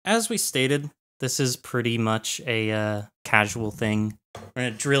as we stated, this is pretty much a casual thing. We're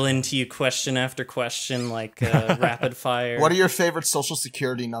going to drill into you question after question, like rapid fire. What are your favorite social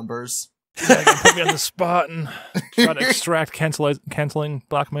security numbers? Yeah, gonna put me on the spot and try to extract canceling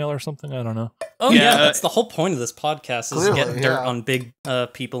blackmail or something. I don't know. Oh yeah, that's the whole point of this podcast, is Clearly, getting dirt on big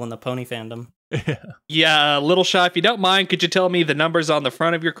people in the pony fandom. Yeah, Littleshy, if you don't mind, could you tell me the numbers on the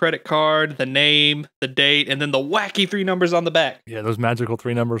front of your credit card, the name, the date, and then the wacky 3 numbers on the back? Yeah, those magical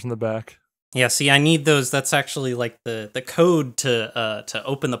 3 numbers on the back. Yeah, see, I need those. That's actually like the code to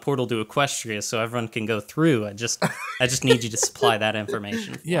open the portal to Equestria, so everyone can go through. I just need you to supply that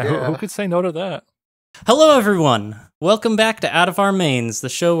information. Yeah, who could say no to that? Hello, everyone. Welcome back to Out of Our Mains, the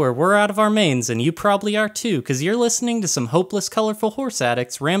show where we're out of our mains, and you probably are too, because you're listening to some hopeless, colorful horse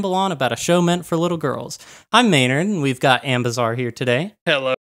addicts ramble on about a show meant for little girls. I'm Maynard, and we've got Ambazar here today.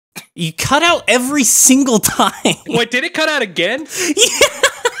 Hello. You cut out every single time. Wait, did it cut out again? Yeah.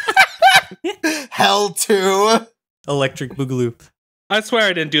 Hell to. Electric Boogaloo. I swear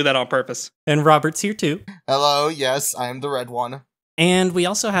I didn't do that on purpose. And Robert's here too. Hello, yes, I am the red one. And we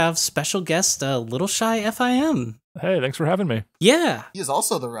also have special guest LittleshyFiM. Hey, thanks for having me. Yeah. He is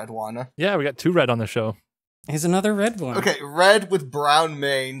also the red one. Yeah, we got 2 red on the show. He's another red one. Okay, red with brown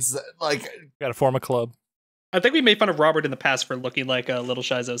manes. Like, Gotta form a club. I think we made fun of Robert in the past for looking like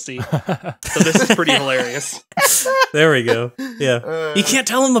Littleshy's OC. So this is pretty hilarious. There we go. Yeah. You can't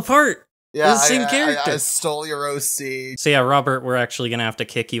tell them apart. yeah, They're the same character. I stole your OC. So yeah, Robert, we're actually going to have to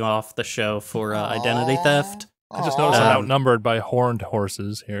kick you off the show for identity theft. I just noticed I'm Um, outnumbered by horned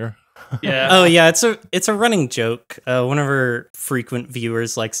horses here. Yeah. Oh yeah, it's a running joke. One of our frequent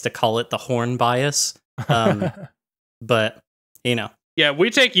viewers likes to call it the horn bias. But, you know. Yeah, we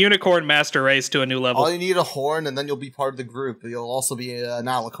take Unicorn Master Race to a new level. All you need a horn, and then you'll be part of the group. You'll also be an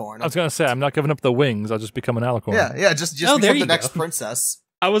alicorn. I was gonna say, I'm not giving up the wings, I'll just become an alicorn. Yeah, just Oh, there become the you next go. princess.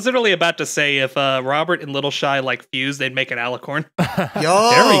 I was literally about to say if Robert and Littleshy like fuse, they'd make an alicorn. Yo,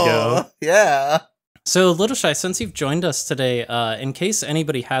 There we go. Yeah. So Littleshy, since you've joined us today, in case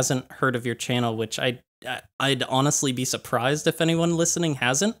anybody hasn't heard of your channel, which I'd honestly be surprised if anyone listening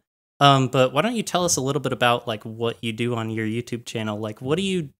hasn't. But why don't you tell us a little bit about like what you do on your YouTube channel? Like, what do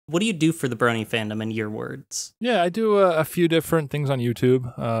you do for the Brony fandom in your words? Yeah, I do a few different things on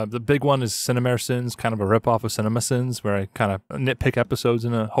YouTube. The big one is Cinemair Sins, kind of a ripoff of Cinema Sins, where I kind of nitpick episodes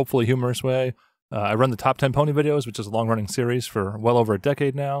in a hopefully humorous way. I run the Top 10 Pony videos, which is a long-running series for well over a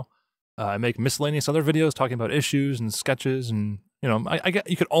decade now. I make miscellaneous other videos talking about issues and sketches, and you know, I get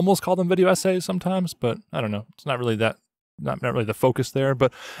you could almost call them video essays sometimes, but I don't know. It's not really that. Not really the focus there,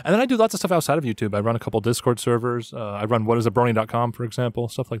 but and then I do lots of stuff outside of YouTube. I run a couple Discord servers. I run whatisabrony.com, for example,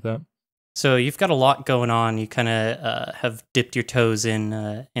 stuff like that. So you've got a lot going on. You kind of have dipped your toes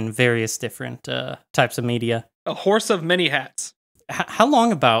in various different types of media. A horse of many hats. How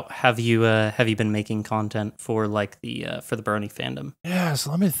long about have you been making content for like the Brony fandom? Yeah, so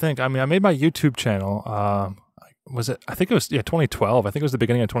let me think. I mean, I made my YouTube channel. Was it? I think it was 2012. I think it was the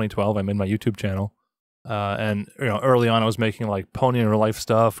beginning of 2012. I made my YouTube channel. And you know, early on, I was making like pony in real life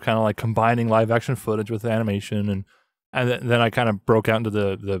stuff, kind of like combining live action footage with animation, and then I kind of broke out into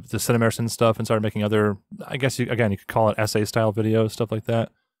the Cinemair Sins stuff and started making other. I guess you could call it essay style videos, stuff like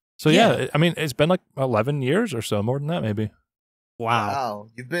that. So yeah, I mean, it's been like 11 years or so, more than that maybe. Wow.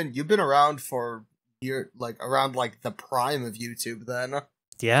 You've been around for around the prime of YouTube then.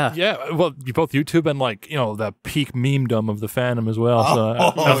 Yeah. Yeah, well, both YouTube and like, you know, the peak memedom of the fandom as well. So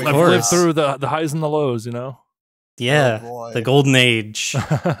of I've lived through the highs and the lows, you know. Yeah. Oh, boy. The golden age.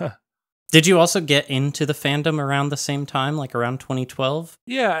 Did you also get into the fandom around the same time, like around 2012?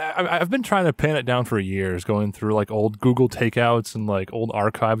 Yeah, I've been trying to pin it down for years, going through like old Google takeouts and like old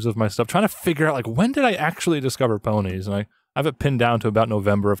archives of my stuff, trying to figure out like when did I actually discover ponies? And I have it pinned down to about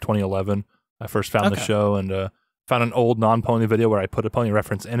November of 2011. I first found the show and found an old non-pony video where I put a pony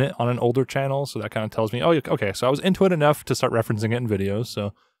reference in it on an older channel, so that kind of tells me, oh, okay, so I was into it enough to start referencing it in videos.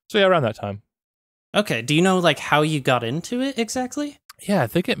 So yeah, around that time. Okay, do you know like how you got into it exactly? Yeah, I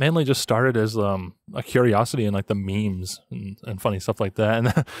think it mainly just started as a curiosity in like the memes and funny stuff like that,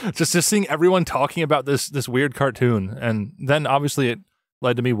 and just seeing everyone talking about this weird cartoon, and then obviously it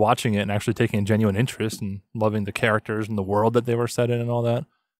led to me watching it and actually taking a genuine interest and loving the characters and the world that they were set in and all that.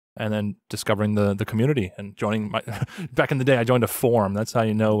 And then discovering the community and joining back in the day, I joined a forum. That's how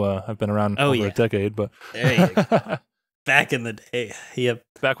you know I've been around over a decade. But there you go. Back in the day, yep.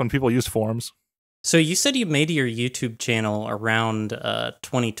 Back when people used forums. So you said you made your YouTube channel around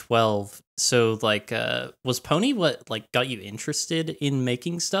 2012. So like, was Pony what like got you interested in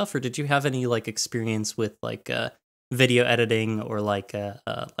making stuff, or did you have any like experience with like video editing or like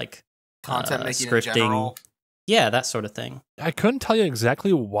content making scripting? in general? Yeah, that sort of thing. I couldn't tell you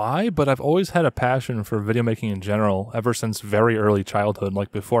exactly why, but I've always had a passion for video making in general ever since very early childhood.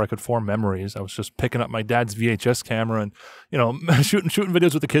 Like before I could form memories, I was just picking up my dad's VHS camera and, you know, shooting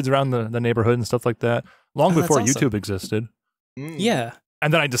videos with the kids around the neighborhood and stuff like that. Long before YouTube existed. Yeah.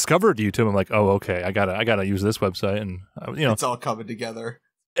 And then I discovered YouTube. I'm like, oh, okay, I gotta use this website, and you know, it's all coming together.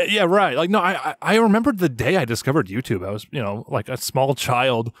 Yeah, right. Like, no, I remembered the day I discovered YouTube. I was, you know, like a small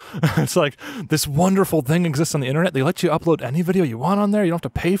child. It's like this wonderful thing exists on the internet. They let you upload any video you want on there. You don't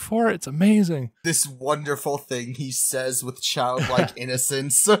have to pay for it. It's amazing. This wonderful thing, he says with childlike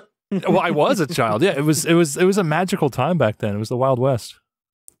innocence. Well, I was a child. Yeah, it was a magical time back then. It was the Wild West.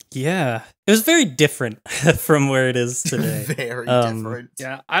 Yeah, it was very different from where it is today. Very different.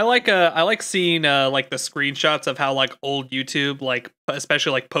 Yeah, I like seeing like the screenshots of how like old YouTube, like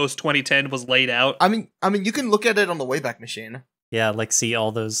especially like post 2010, was laid out. I mean, you can look at it on the Wayback Machine. Yeah, like see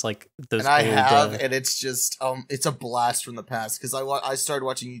all those like those. And I old, have, and it's just it's a blast from the past because I started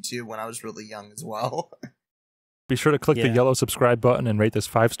watching YouTube when I was really young as well. Be sure to click the yellow subscribe button and rate this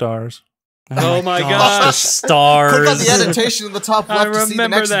 5 stars. Oh my gosh, the stars! Click on the annotation in the top left to see the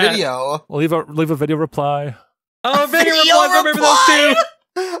next video. Leave a video reply. Oh, video reply! Remember those two?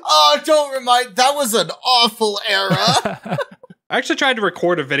 Oh, don't remind. That was an awful era. I actually tried to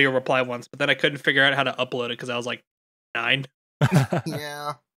record a video reply once, but then I couldn't figure out how to upload it because I was like 9.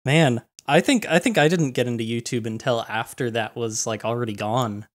 Yeah, man, I think I didn't get into YouTube until after that was like already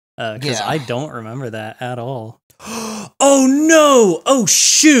gone. Because I don't remember that at all. Oh no! Oh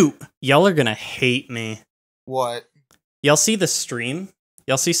shoot! Y'all are gonna hate me. What? Y'all see the stream?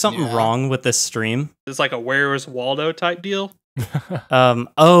 Y'all see something wrong with this stream? It's like a Where's Waldo type deal. You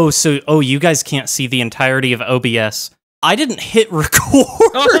guys can't see the entirety of OBS. I didn't hit record.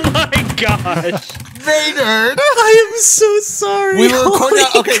 Oh my gosh, Maynard! I am so sorry. We were recording.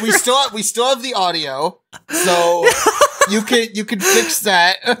 Okay, we still have the audio, so you can fix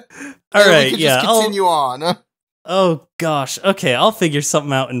that. All right, we can just continue on. Oh gosh. Okay, I'll figure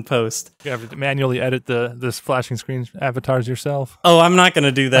something out in post. You have to manually edit this flashing screen avatars yourself. Oh, I'm not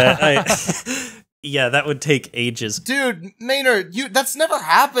gonna do that. Yeah, that would take ages. Dude, Maynard, that's never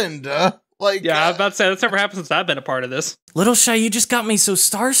happened. I was about to say that's never happened since I've been a part of this. Littleshy, you just got me so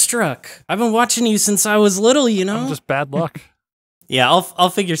starstruck. I've been watching you since I was little, you know. I'm just bad luck. Yeah, I'll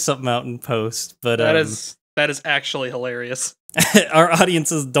figure something out in post. But that is actually hilarious. Our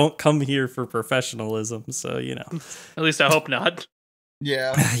audiences don't come here for professionalism, so you know. At least I hope not.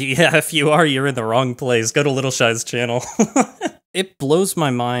 Yeah. Yeah, if you are, you're in the wrong place. Go to Littleshy's channel. It blows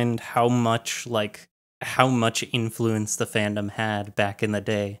my mind how much influence the fandom had back in the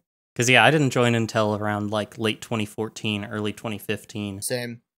day. Because yeah, I didn't join until around like late 2014, early 2015.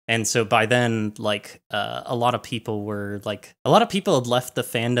 Same. And so by then, like, a lot of people had left the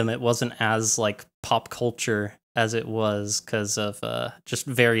fandom. It wasn't as like pop culture as it was because of just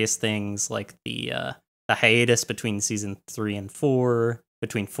various things like the hiatus between season 3 and 4,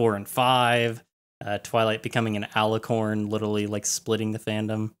 between 4 and 5, Twilight becoming an alicorn, literally like splitting the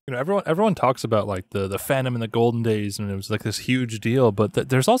fandom. You know, everyone talks about like the fandom in the golden days, and it was like this huge deal. But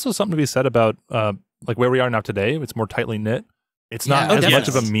there's also something to be said about like where we are now today. It's more tightly knit. It's not as much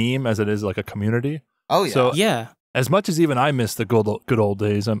of a meme as it is like a community. Oh yeah. So yeah. As much as even I miss the good old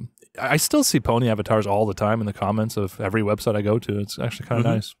days, I still see pony avatars all the time in the comments of every website I go to. It's actually kind of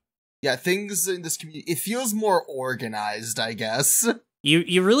nice. Yeah, things in this community, it feels more organized, I guess.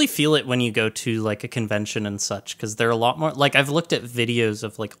 You really feel it when you go to like a convention and such, because they're a lot more like I've looked at videos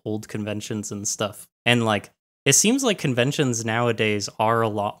of like old conventions and stuff, and like it seems like conventions nowadays are a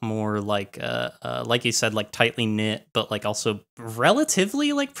lot more like you said, like tightly knit, but like also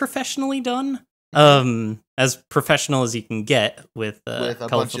relatively like professionally done. As professional as you can get with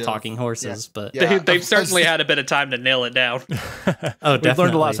colorful talking horses, but they've certainly had a bit of time to nail it down. Oh, we've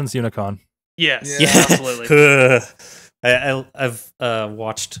learned a lot since Unicon. Yes, yeah. Absolutely. I've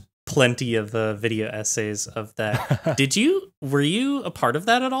watched plenty of video essays of that. Were you a part of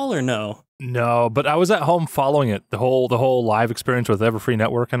that at all or no? No, but I was at home following it, the whole live experience with Everfree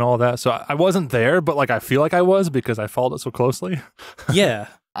Network and all that. So I wasn't there, but like I feel like I was because I followed it so closely. Yeah.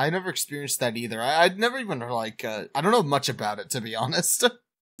 I never experienced that either. I'd never even like I don't know much about it, to be honest.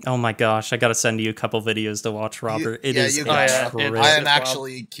 Oh my gosh, I gotta send you a couple videos to watch, Robert. It is incredible. I am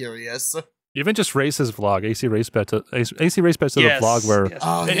actually curious. Even just Race's vlog, AC Race Bets did a vlog where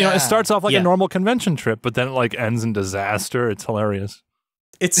you know, it starts off like a normal convention trip, but then it like ends in disaster. It's hilarious.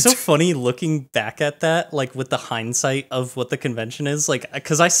 It's so funny looking back at that, like with the hindsight of what the convention is, like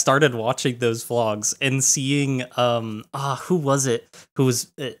because I started watching those vlogs and seeing who was it? Who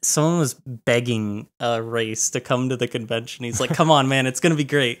was someone was begging Race to come to the convention. He's like, "Come on, man, it's gonna be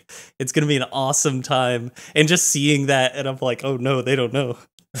great. It's gonna be an awesome time." And just seeing that, and I'm like, "Oh no, they don't know."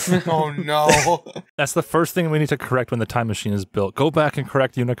 Oh no. That's the first thing we need to correct when the time machine is built. Go back and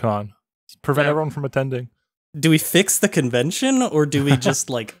correct Unicon. Prevent everyone from attending. Do we fix the convention, or do we just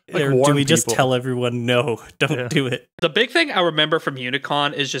or do we just tell everyone no, don't do it? The big thing I remember from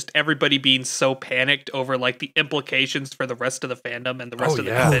Unicon is just everybody being so panicked over like the implications for the rest of the fandom and the rest of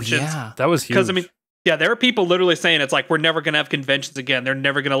the conventions. Yeah. That was huge. Because I mean, yeah, there are people literally saying it's like we're never gonna have conventions again. They're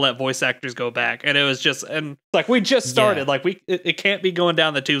never gonna let voice actors go back, and it was just like we just started. Like it can't be going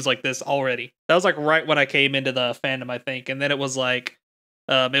down the tubes like this already. That was like right when I came into the fandom, I think, and then it was like.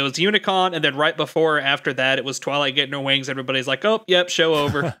 It was Unicon, and then right before or after that, it was Twilight getting her wings. Everybody's like, "Oh, yep, show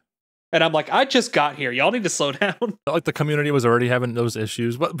over." And I'm like, "I just got here. Y'all need to slow down." Like the community was already having those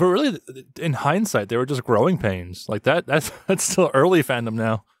issues, but really, in hindsight, they were just growing pains. Like that's still early fandom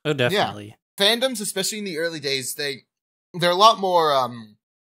now. Oh, definitely. Yeah. Fandoms, especially in the early days, they're a lot more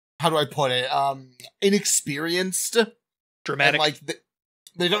how do I put it? Inexperienced, dramatic. And, like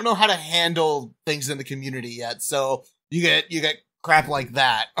they don't know how to handle things in the community yet. So you get crap like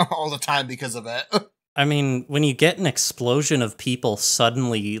that all the time because of it. I mean, when you get an explosion of people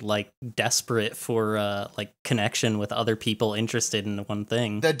suddenly like desperate for like connection with other people interested in one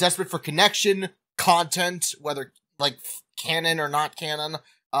thing. They're desperate for connection, content, whether like canon or not canon.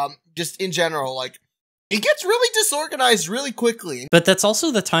 Just in general, like it gets really disorganized really quickly. But that's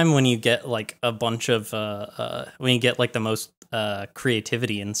also the time when you get like a bunch of when you get like the most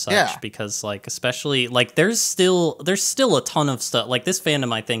creativity and such, because like especially like there's still a ton of stuff. Like this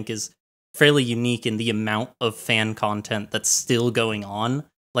fandom I think is fairly unique in the amount of fan content that's still going on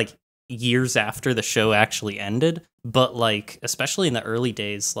like years after the show actually ended. But like especially in the early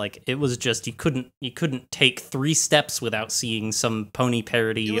days, like it was just you couldn't take 3 steps without seeing some pony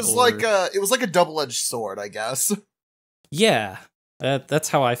parody. It was like a double-edged sword, I guess. Yeah. That's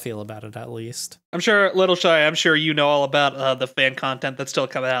how I feel about it, at least. I'm sure, Littleshy, I'm sure you know all about the fan content that's still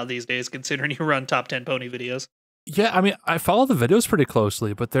coming out these days, considering you run top 10 pony videos. Yeah, I mean, I follow the videos pretty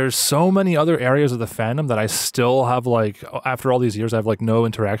closely, but there's so many other areas of the fandom that I still have, like, after all these years, I have, like, no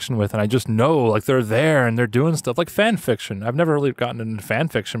interaction with, and I just know, like, they're there and they're doing stuff, like fan fiction. I've never really gotten into fan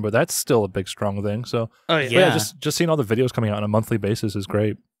fiction, but that's still a big, strong thing, so... Oh, yeah. Just seeing all the videos coming out on a monthly basis is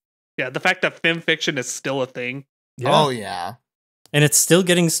great. Yeah, the fact that fan fiction is still a thing. Yeah. Oh, yeah. And it's still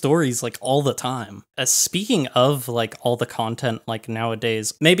getting stories like all the time. Speaking of like all the content like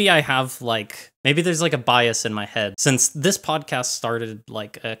nowadays, maybe there's like a bias in my head. Since this podcast started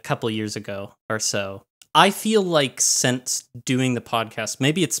like a couple years ago or so, I feel like since doing the podcast,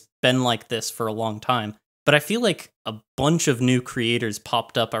 maybe it's been like this for a long time, but I feel like a bunch of new creators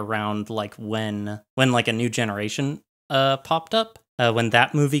popped up around like when like a new generation popped up. When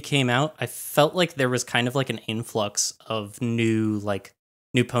that movie came out, I felt like there was kind of like an influx of new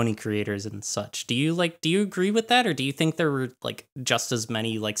pony creators and such. Do you agree with that, or do you think there were like just as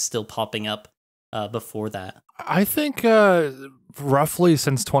many like still popping up before that? I think roughly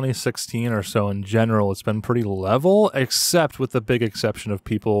since 2016 or so in general, it's been pretty level, except with the big exception of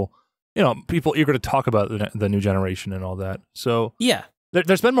people eager to talk about the new generation and all that. So yeah,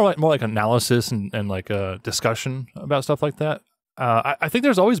 there's been more like analysis and like a discussion about stuff like that. I think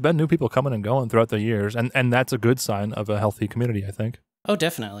there's always been new people coming and going throughout the years, and that's a good sign of a healthy community, I think. Oh,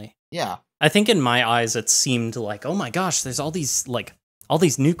 definitely. Yeah. I think in my eyes, it seemed like, oh my gosh, there's all these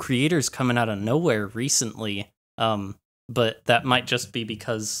new creators coming out of nowhere recently. But that might just be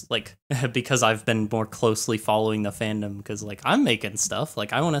because I've been more closely following the fandom, because like I'm making stuff,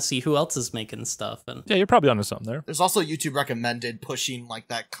 like I want to see who else is making stuff. And yeah, you're probably onto something there. There's also YouTube recommended pushing like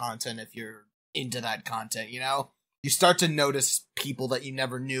that content if you're into that content, you know? You start to notice people that you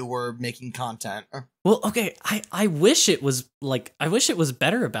never knew were making content. Well, okay, I wish it was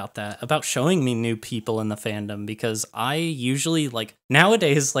better about that, about showing me new people in the fandom, because I usually like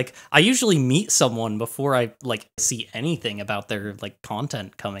nowadays like I usually meet someone before I like see anything about their like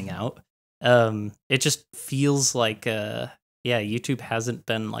content coming out. It just feels like YouTube hasn't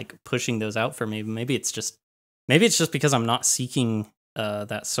been like pushing those out for me. Maybe it's just because I'm not seeking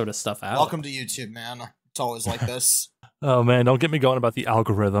that sort of stuff out. Welcome to YouTube, man. It's always like this. Oh man, don't get me going about the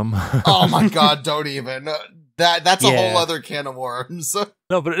algorithm. Oh my god, don't even. That's a whole other can of worms.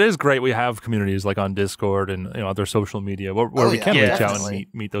 No, but it is great. We have communities like on Discord and other social media where we can reach out and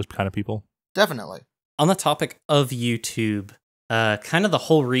meet those kind of people. Definitely. On the topic of YouTube, kind of the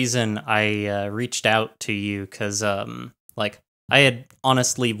whole reason I reached out to you, because like I had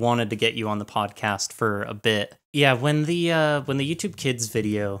honestly wanted to get you on the podcast for a bit. Yeah, when the YouTube Kids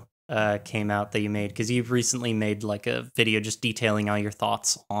video came out that you made, because you've recently made like a video just detailing all your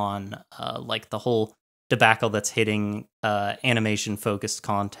thoughts on like the whole debacle that's hitting animation focused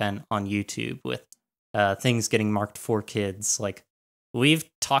content on YouTube with things getting marked for kids. Like, we've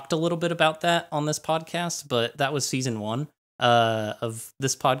talked a little bit about that on this podcast, but that was season 1 of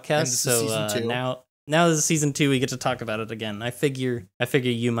this podcast. So now this is season 2. We get to talk about it again. I figure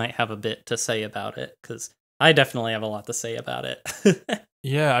you might have a bit to say about it, because I definitely have a lot to say about it.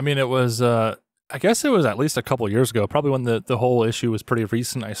 Yeah, I mean, it was, I guess it was at least a couple years ago, probably when the whole issue was pretty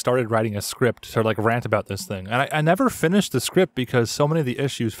recent. I started writing a script to like rant about this thing. And I never finished the script because so many of the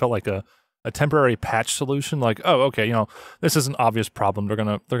issues felt like a temporary patch solution. Like, oh, okay, you know, this is an obvious problem. They're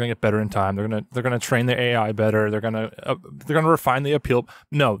gonna get better in time. They're gonna train the AI better. They're gonna refine the appeal.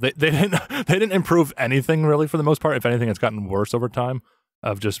 No, they didn't improve anything really for the most part. If anything, it's gotten worse over time,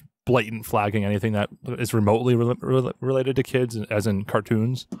 of just blatant flagging anything that is remotely related to kids, as in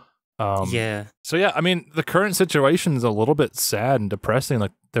cartoons. Yeah. So yeah, I mean, the current situation is a little bit sad and depressing.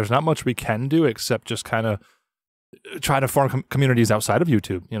 Like, there's not much we can do except just kind of try to form communities outside of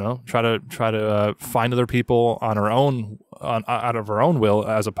YouTube. You know, try to find other people on our own, out of our own will,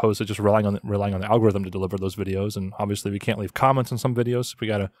 as opposed to just relying on the algorithm to deliver those videos. And obviously, we can't leave comments on some videos. So we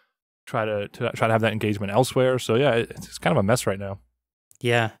got to try to have that engagement elsewhere. So yeah, it's kind of a mess right now.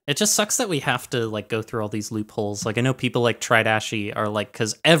 Yeah, it just sucks that we have to like go through all these loopholes. Like, I know people like Tridashy are like,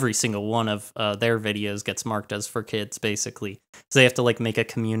 because every single one of their videos gets marked as for kids, basically. So they have to like make a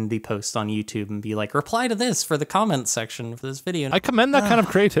community post on YouTube and be like, reply to this for the comments section for this video. I commend that kind of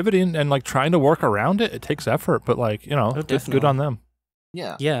creativity and like trying to work around it. It takes effort, but like, you know, it's good on them.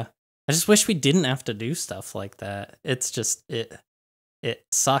 Yeah. Yeah. I just wish we didn't have to do stuff like that. It's just, it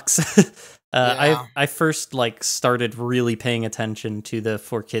sucks. Yeah. I first like started really paying attention to the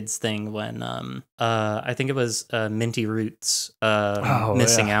For Kids thing when I think it was Minty Roots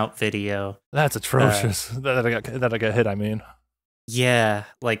missing out video. That's atrocious. That I got hit, I mean. Yeah,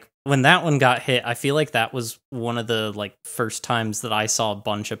 like when that one got hit, I feel like that was one of the like first times that I saw a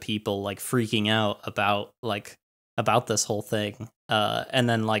bunch of people like freaking out about this whole thing. And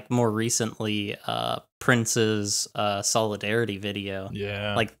then like more recently, Prince's solidarity video.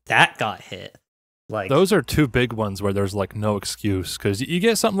 Yeah. Like that got hit. Like, those are two big ones where there's like no excuse, because you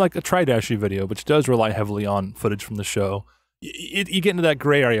get something like a Tridashy video, which does rely heavily on footage from the show. You get into that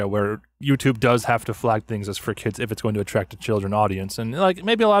gray area where YouTube does have to flag things as for kids if it's going to attract a children audience. And like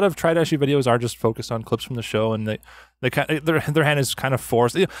maybe a lot of Tridashy videos are just focused on clips from the show, and they kind of, their hand is kind of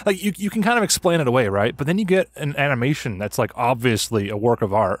forced. Like you can kind of explain it away, right? But then you get an animation that's like obviously a work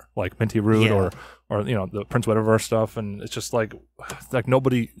of art, like Minty Root or you know, the Prince Whatever stuff, and it's just like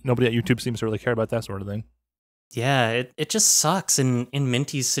nobody at YouTube seems to really care about that sort of thing. Yeah, it just sucks. In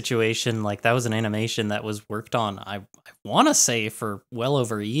Minty's situation, like that was an animation that was worked on, I want to say, for well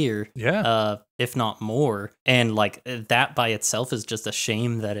over a year. Yeah. If not more. And like that by itself is just a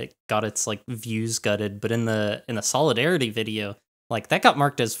shame that it got its like views gutted. But in the solidarity video, like that got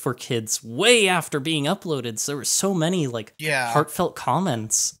marked as for kids way after being uploaded. So there were so many like heartfelt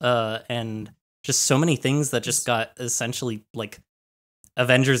comments and just so many things that just got essentially like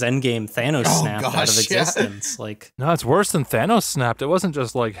Avengers Endgame Thanos snapped out of existence. Yeah. Like, no, it's worse than Thanos snapped. It wasn't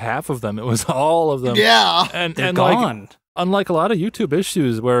just like half of them; it was all of them. Yeah, and they're gone. Like, unlike a lot of YouTube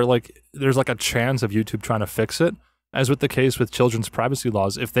issues where like there's like a chance of YouTube trying to fix it, as with the case with children's privacy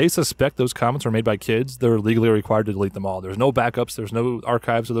laws, if they suspect those comments were made by kids, they're legally required to delete them all. There's no backups. There's no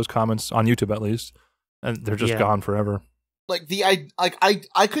archives of those comments on YouTube, at least, and they're just gone forever. Like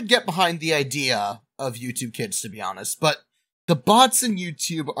I could get behind the idea of YouTube Kids, to be honest, but the bots in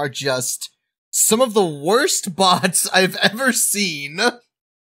YouTube are just some of the worst bots I've ever seen.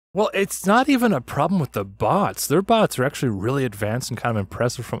 Well, it's not even a problem with the bots. Their bots are actually really advanced and kind of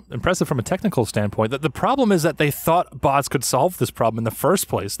impressive from a technical standpoint. The problem is that they thought bots could solve this problem in the first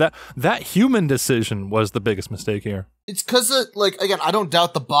place. That human decision was the biggest mistake here. It's because, like, again, I don't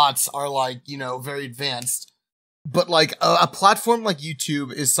doubt the bots are, like, you know, very advanced. But, like, a platform like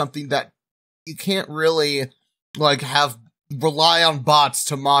YouTube is something that you can't really, like, rely on bots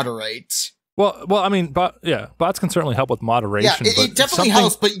to moderate. Well, I mean, bots can certainly help with moderation. Yeah, it definitely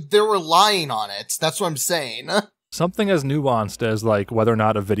helps, but they're relying on it. That's what I'm saying. Something as nuanced as like whether or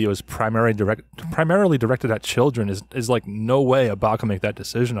not a video is primarily directed at children is like no way a bot can make that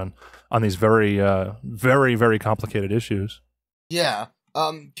decision on these very, very, very complicated issues. Yeah,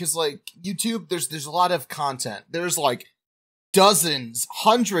 because like YouTube, there's a lot of content. There's like dozens,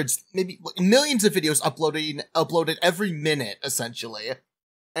 hundreds, maybe millions of videos uploaded every minute, essentially,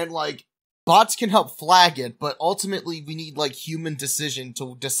 and like bots can help flag it, but ultimately we need like human decision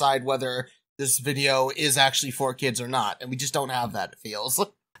to decide whether this video is actually for kids or not, and we just don't have that, it feels.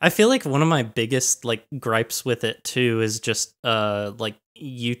 I feel like one of my biggest like gripes with it too is just like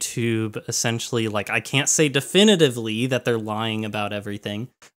YouTube essentially, like, I can't say definitively that they're lying about everything,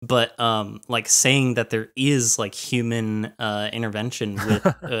 but like saying that there is like human intervention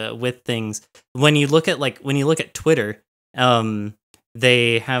with things. When you look at Twitter,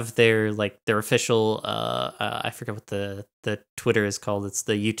 they have their official I forget what the Twitter is called. It's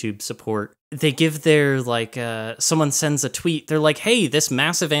the YouTube support. They give their like someone sends a tweet. They're like, "Hey, this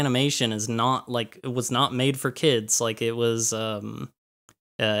massive animation is not like it was not made for kids. Like it was the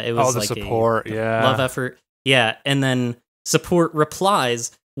like support, a love effort." Yeah, and then support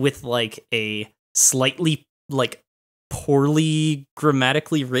replies with like a slightly like poorly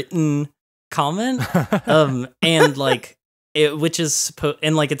grammatically written comment and like which is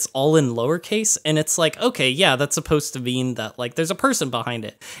and like it's all in lowercase, and it's like, okay, yeah, that's supposed to mean that like there's a person behind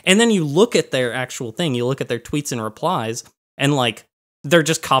it. And then you look at their actual thing, you look at their tweets and replies, and like they're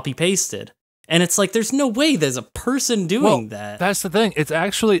just copy pasted, and it's like there's no way there's a person doing that. That's the thing. It's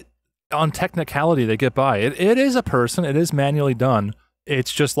actually on technicality they get by. It is a person. It is manually done.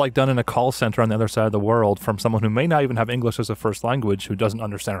 It's just like done in a call center on the other side of the world from someone who may not even have English as a first language, who doesn't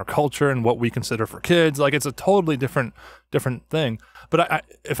understand our culture and what we consider for kids. Like, it's a totally different thing. But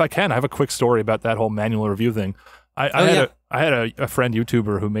if I can, I have a quick story about that whole manual review thing. I had a friend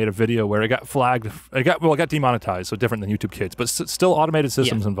YouTuber who made a video where it got flagged. It got demonetized, so different than YouTube Kids, but still automated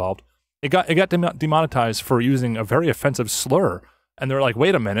systems involved. It got demonetized for using a very offensive slur. And they're like,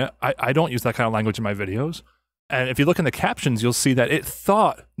 wait a minute, I don't use that kind of language in my videos. And if you look in the captions, you'll see that it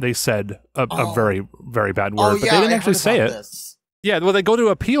thought they said a very, very bad word, but they didn't actually say it. This. Yeah, well, they go to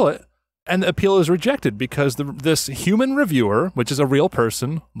appeal it, and the appeal is rejected because this human reviewer, which is a real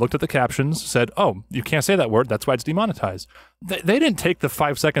person, looked at the captions, said, "Oh, you can't say that word. That's why it's demonetized." They didn't take the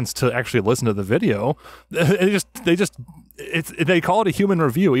 5 seconds to actually listen to the video. They call it a human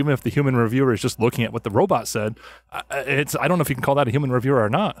review, even if the human reviewer is just looking at what the robot said. I don't know if you can call that a human reviewer or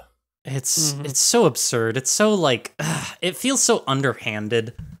not. It's so absurd. It's so like it feels so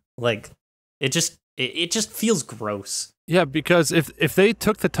underhanded. Like it just feels gross. Yeah, because if they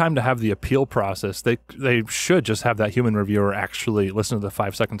took the time to have the appeal process, they should just have that human reviewer actually listen to the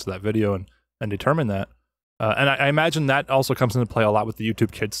 5 seconds of that video and determine that. And I imagine that also comes into play a lot with the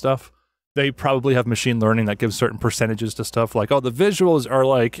YouTube Kids stuff. They probably have machine learning that gives certain percentages to stuff like, oh, the visuals are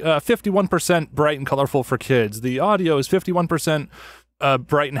like 51% bright and colorful for kids. The audio is 51%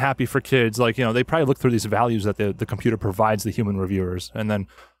 bright and happy for kids. Like, you know, they probably look through these values that the computer provides the human reviewers, and then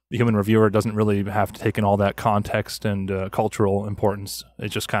the human reviewer doesn't really have to take in all that context and cultural importance. It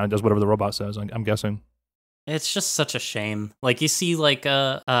just kind of does whatever the robot says, I'm guessing. It's just such a shame. Like, you see, like,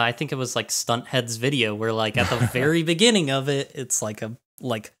 I think it was like Stunthead's video where, like, at the very beginning of it, it's like a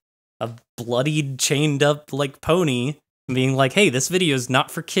bloodied, chained up like pony being like, "Hey, this video is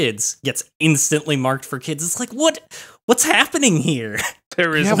not for kids," gets instantly marked for kids. It's like, what's happening here?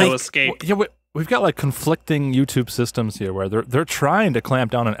 There is no escape. Yeah, we've got like conflicting YouTube systems here where they're trying to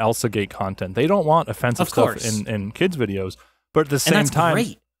clamp down on ElsaGate content. They don't want offensive stuff in kids videos, but at the same time,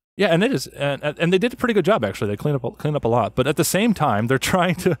 great. Yeah, and it is, and they did a pretty good job actually. They cleaned up a lot, but at the same time, they're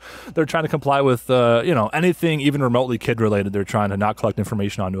trying to comply with anything even remotely kid related. They're trying to not collect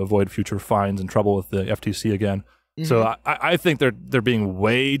information on to avoid future fines and trouble with the FTC again. Mm-hmm. So I think they're being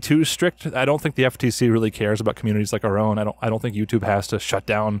way too strict. I don't think the FTC really cares about communities like our own. I don't think YouTube has to shut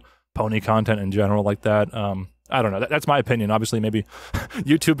down pony content in general like that. I don't know. That's my opinion. Obviously, maybe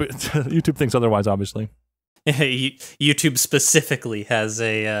YouTube thinks otherwise. Obviously. YouTube specifically has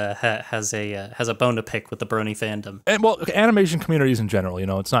a bone to pick with the brony fandom. And well, animation communities in general,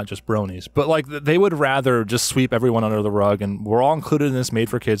 it's not just bronies, but like they would rather just sweep everyone under the rug and we're all included in this made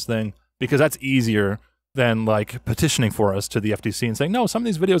for kids thing because that's easier than like petitioning for us to the FTC and saying, no, some of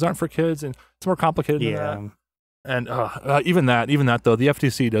these videos aren't for kids and it's more complicated than that. And even that though, the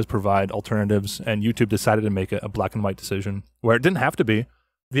FTC does provide alternatives, and YouTube decided to make a black and white decision where it didn't have to be.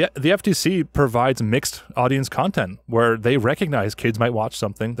 The FTC provides mixed audience content where they recognize kids might watch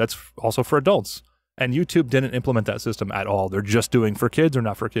something that's also for adults. And YouTube didn't implement that system at all. They're just doing for kids or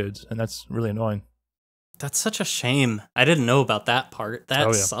not for kids. And that's really annoying. That's such a shame. I didn't know about that part.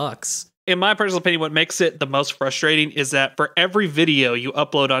 That sucks. In my personal opinion, what makes it the most frustrating is that for every video you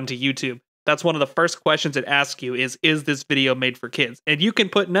upload onto YouTube, that's one of the first questions it asks you is this video made for kids? And you can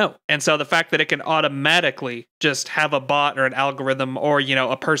put no. And so the fact that it can automatically just have a bot or an algorithm or,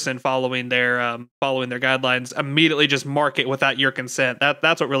 a person following their guidelines immediately just mark it without your consent.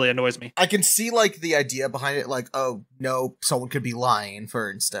 That's what really annoys me. I can see like the idea behind it, like, oh no, someone could be lying, for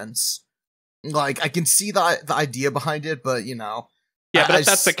instance. Like, I can see the idea behind it, but you know. Yeah, but if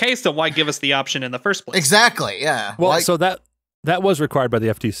that's the case, then why give us the option in the first place? Exactly. Yeah. Well, so that was required by the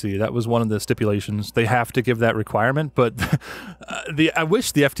FTC. That was one of the stipulations. They have to give that requirement, but I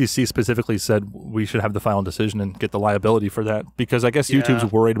wish the FTC specifically said we should have the final decision and get the liability for that, because I guess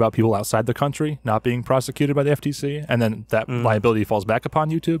YouTube's worried about people outside the country not being prosecuted by the FTC, and then that liability falls back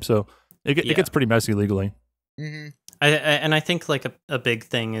upon YouTube, so it gets pretty messy legally. Mm-hmm. I think like a big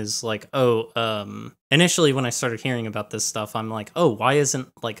thing is like, initially when I started hearing about this stuff, I'm like, why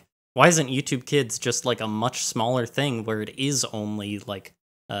isn't YouTube Kids just like a much smaller thing where it is only like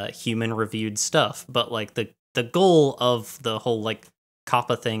human reviewed stuff? But like the goal of the whole like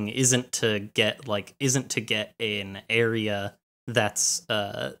COPPA thing isn't to get an area that's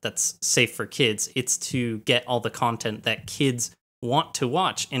safe for kids. It's to get all the content that kids want to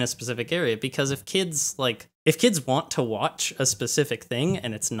watch in a specific area, because if kids want to watch a specific thing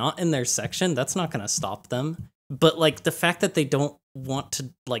and it's not in their section, that's not going to stop them. But like the fact that they don't want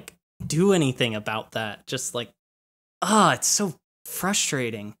to like do anything about that, just like, it's so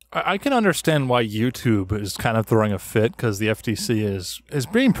frustrating. I can understand why YouTube is kind of throwing a fit, because the FTC is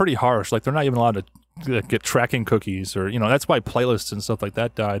being pretty harsh. Like, they're not even allowed to get tracking cookies, or, you know, that's why playlists and stuff like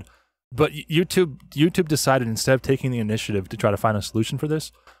that died. But YouTube decided, instead of taking the initiative to try to find a solution for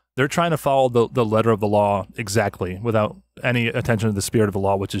this, they're trying to follow the letter of the law exactly, without any attention to the spirit of the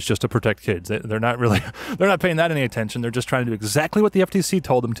law, which is just to protect kids. They're not paying that any attention. They're just trying to do exactly what the FTC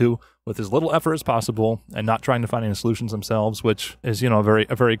told them to, with as little effort as possible, and not trying to find any solutions themselves, which is, you know,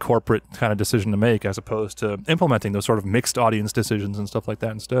 a very corporate kind of decision to make, as opposed to implementing those sort of mixed audience decisions and stuff like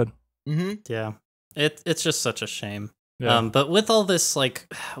that instead. Mm-hmm. Yeah, it's just such a shame. Yeah. But with all this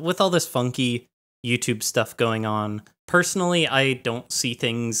funky YouTube stuff going on, personally, I don't see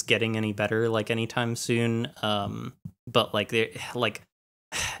things getting any better like anytime soon. But like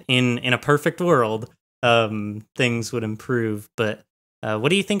in a perfect world, things would improve. But what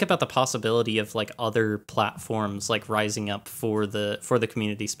do you think about the possibility of like other platforms like rising up for the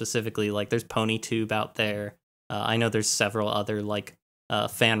community specifically? Like, there's PonyTube out there. I know there's several other like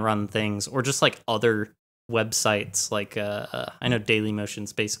fan run things, or just like other websites. Like I know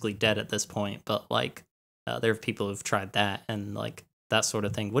Dailymotion's basically dead at this point, but like there are people who've tried that and like that sort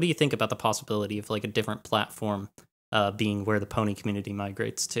of thing. What do you think about the possibility of like a different platform being where the pony community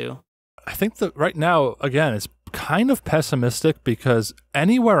migrates to? I think that right now, again, it's kind of pessimistic, because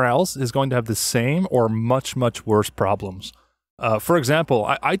anywhere else is going to have the same or much, much worse problems. For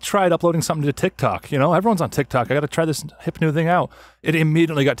example, I tried uploading something to TikTok. You know, everyone's on TikTok. I got to try this hip new thing out. It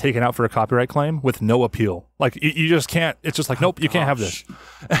immediately got taken out for a copyright claim with no appeal. Like, you just can't. It's just like, nope, you can't have this.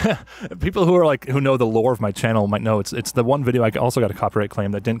 People who know the lore of my channel might know it's the one video I also got a copyright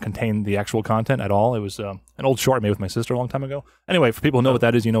claim that didn't contain the actual content at all. It was an old short I made with my sister a long time ago. Anyway, for people who know what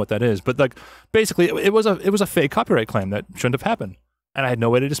that is, you know what that is. But like, basically, it was a fake copyright claim that shouldn't have happened, and I had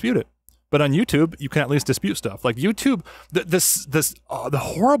no way to dispute it. But on YouTube, you can at least dispute stuff. Like YouTube, the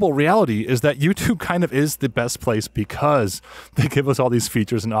horrible reality is that YouTube kind of is the best place, because they give us all these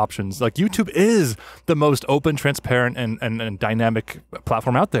features and options. Like, YouTube is the most open, transparent, and dynamic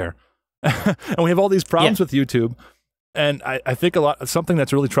platform out there. And we have all these problems with YouTube. And I think something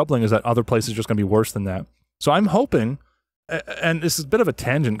that's really troubling is that other places are just going to be worse than that. So I'm hoping, and this is a bit of a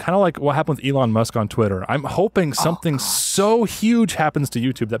tangent, kind of like what happened with Elon Musk on Twitter. I'm hoping something so huge happens to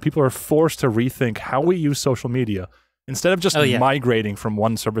YouTube that people are forced to rethink how we use social media. Instead of just migrating from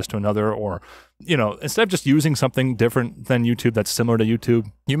one service to another, or, you know, instead of just using something different than YouTube that's similar to YouTube.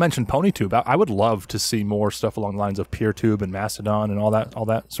 You mentioned PonyTube. I would love to see more stuff along the lines of PeerTube and Mastodon and all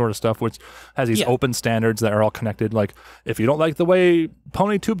that sort of stuff, which has these open standards that are all connected. Like, if you don't like the way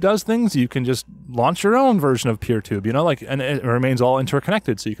PonyTube does things, you can just launch your own version of PeerTube, you know, like, and it remains all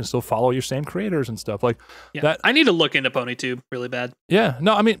interconnected, so you can still follow your same creators and stuff like that. I need to look into PonyTube really bad. Yeah,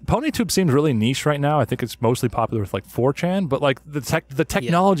 no, I mean, PonyTube seems really niche right now. I think it's mostly popular with like 4chan, but like the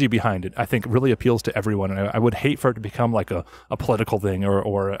technology behind it, I think, really appeals to everyone. And I would hate for it to become like a political thing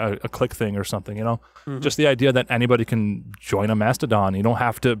or a click thing or something, you know? Mm-hmm. Just the idea that anybody can join a Mastodon. You don't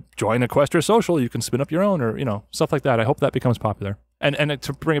have to join Equestria Social. You can spin up your own, or, you know, stuff like that. I hope that becomes popular. And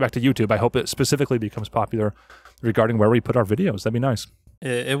to bring it back to YouTube, I hope it specifically becomes popular regarding where we put our videos. That'd be nice.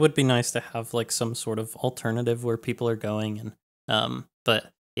 It would be nice to have like some sort of alternative where people are going, and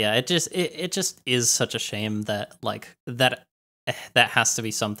but yeah, it just is such a shame that like that has to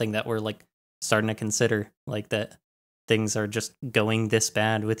be something that we're like starting to consider, like that things are just going this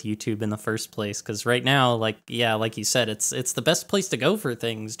bad with YouTube in the first place. Because right now, like you said, it's the best place to go for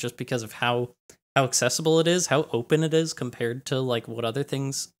things, just because of how accessible it is, how open it is compared to like what other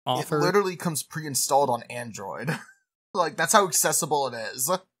things offer. It literally comes pre-installed on Android. Like, that's how accessible it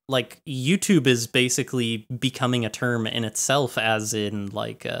is. like YouTube is basically becoming a term in itself, as in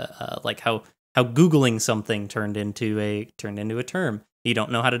like how Googling something turned into a term. You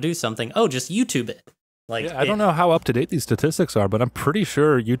don't know how to do something, oh, just YouTube it. Like, yeah, I don't know how up to date these statistics are, but I'm pretty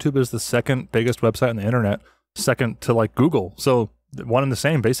sure YouTube is the second biggest website on the internet, second to like Google. So one and the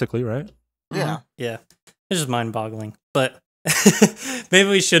same, basically, right? Yeah. Yeah. It's just mind-boggling. But maybe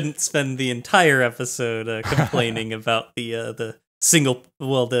we shouldn't spend the entire episode complaining about the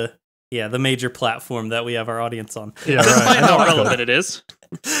major platform that we have our audience on. Yeah, Despite right. how relevant it is.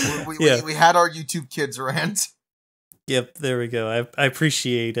 We had our YouTube kids rant. Yep, there we go. I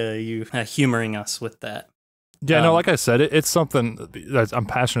appreciate you humoring us with that. Yeah, no, like I said, it's something that I'm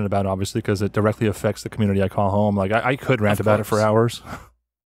passionate about, obviously, because it directly affects the community I call home. Like, I could rant about it for hours.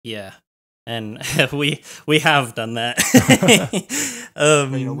 Yeah, and we have done that.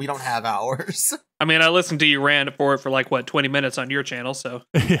 We don't have hours. I mean, I listened to you rant for like, 20 minutes on your channel, so.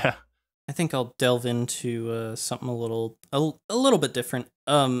 Yeah. I think I'll delve into something a little bit different.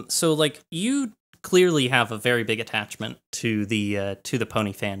 So, like, you clearly have a very big attachment to the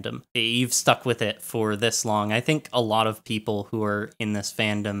pony fandom. You've stuck with it for this long. I think a lot of people who are in this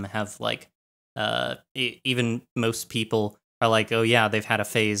fandom have like, even most people are like, oh yeah, they've had a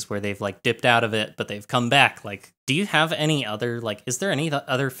phase where they've like dipped out of it, but they've come back. Like, do you have any other, like, is there any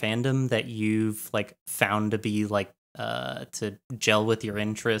other fandom that you've like found to be like to gel with your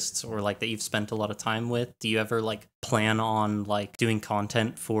interests, or like that you've spent a lot of time with? Do you ever like plan on like doing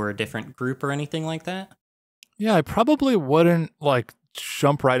content for a different group or anything like that? Yeah, I probably wouldn't like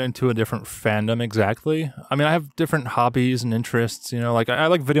jump right into a different fandom exactly. I mean, I have different hobbies and interests, like I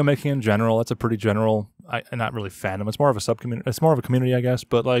like video making in general. That's a pretty general, not really fandom. It's more of a subcommunity. It's more of a community, I guess,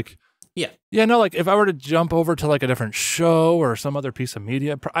 but like, yeah, no, like if I were to jump over to like a different show or some other piece of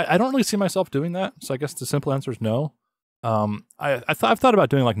media, I don't really see myself doing that. So I guess the simple answer is no. I've thought about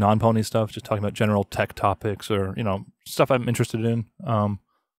doing like non-pony stuff, just talking about general tech topics or, stuff I'm interested in.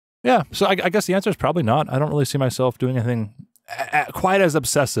 Yeah, so I guess the answer is probably not. I don't really see myself doing anything quite as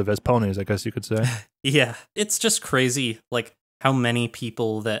obsessive as ponies, I guess you could say. Yeah, it's just crazy, like how many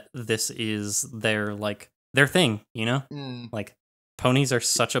people that this is their thing, Like ponies are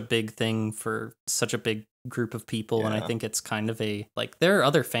such a big thing for such a big group of people, and I think it's kind of a like there are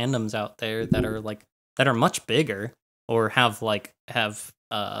other fandoms out there that are much bigger or have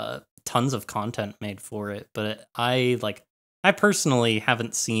tons of content made for it, but I personally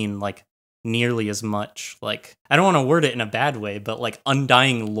haven't seen like nearly as much, like, I don't want to word it in a bad way, but like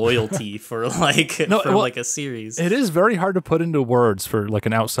undying loyalty for like like a series. It is very hard to put into words for like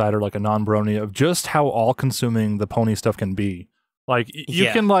an outsider, like a non-brony, of just how all-consuming the pony stuff can be. Like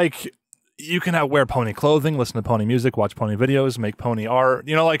you can wear pony clothing, listen to pony music, watch pony videos, make pony art.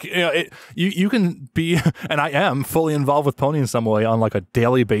 You can be, and I am fully involved with pony in some way on like a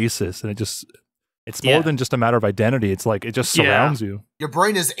daily basis, and it's more than just a matter of identity. It's like it just surrounds you. Your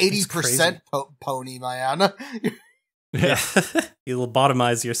brain is 80% pony, Mayana. Yeah. You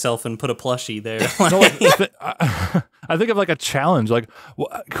lobotomize yourself and put a plushie there. I think of like a challenge. Like,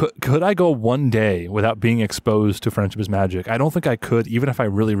 could I go one day without being exposed to Friendship is Magic? I don't think I could, even if I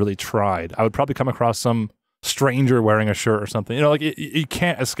really, really tried. I would probably come across some stranger wearing a shirt or something. You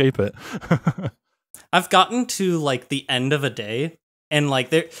can't escape it. I've gotten to like the end of a day, and like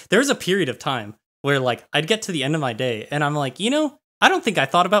there's a period of time where like I'd get to the end of my day, and I'm like, I don't think I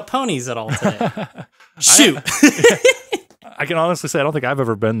thought about ponies at all today. Shoot. I can honestly say I don't think I've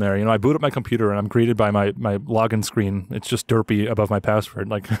ever been there. I boot up my computer and I'm greeted by my login screen. It's just derpy above my password.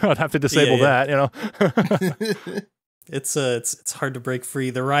 Like I'd have to disable that. It's hard to break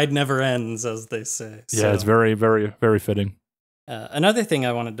free. The ride never ends, as they say. So. Yeah, it's very, very, very fitting. Another thing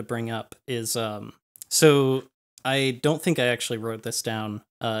I wanted to bring up is so I don't think I actually wrote this down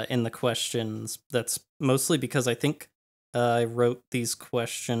in the questions. That's mostly because I think I wrote these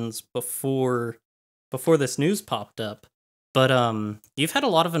questions before this news popped up. But you've had a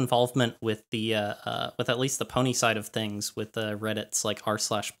lot of involvement with the with at least the pony side of things with Reddit's like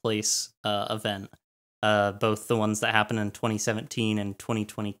r/place event, both the ones that happened in 2017 and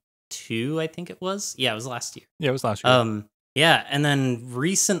 2022, I think it was. Yeah, it was last year. Yeah, it was last year. Yeah, and then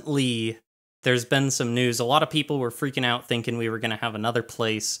recently there's been some news. A lot of people were freaking out thinking we were going to have another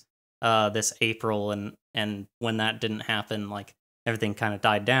place this April, and when that didn't happen, like everything kind of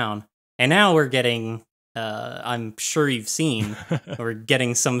died down. And now we're getting I'm sure you've seen, we're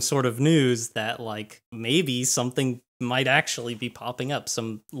getting some sort of news that like maybe something might actually be popping up.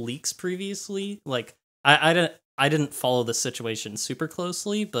 Some leaks previously. Like I didn't follow the situation super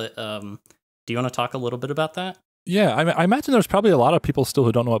closely, but do you want to talk a little bit about that? Yeah, I imagine there's probably a lot of people still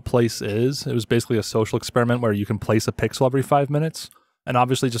who don't know what Place is. It was basically a social experiment where you can place a pixel every 5 minutes. And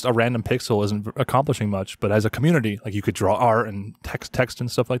obviously just a random pixel isn't accomplishing much, but as a community, like you could draw art and text and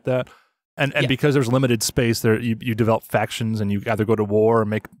stuff like that. And because there's limited space there, you develop factions and you either go to war or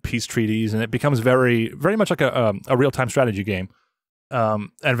make peace treaties, and it becomes very, very much like a real-time strategy game. And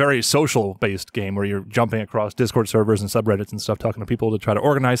a very social-based game where you're jumping across Discord servers and subreddits and stuff, talking to people to try to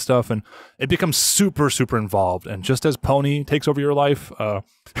organize stuff, and it becomes super, super involved. And just as Pony takes over your life,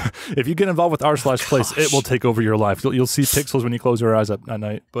 if you get involved with r/place, it will take over your life. You'll see pixels when you close your eyes at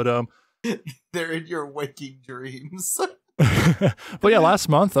night. But they're in your waking dreams. But yeah, last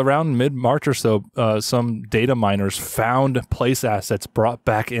month, around mid-March or so, some data miners found place assets brought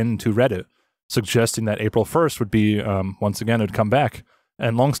back into Reddit, suggesting that April 1st would be, once again, it would come back.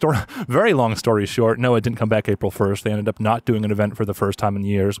 And very long story short, no, it didn't come back April 1st. They ended up not doing an event for the first time in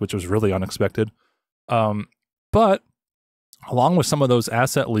years, which was really unexpected. But along with some of those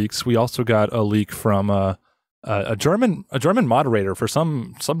asset leaks, we also got a leak from a German moderator for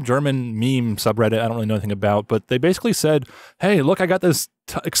some German meme subreddit I don't really know anything about, but they basically said, hey, look, I got this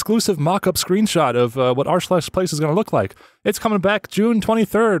exclusive mock-up screenshot of what r/place is going to look like. It's coming back June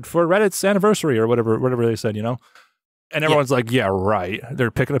 23rd for Reddit's anniversary or whatever they said, And everyone's like, yeah, right.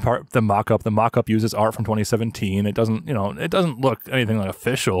 They're picking apart the mock-up. The mock-up uses art from 2017. It doesn't, it doesn't look anything like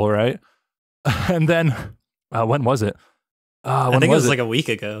official, right? And then, when was it? I think it was like a week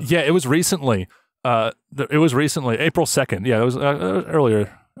ago. Yeah, it was recently. It was recently, April 2nd. Yeah, it was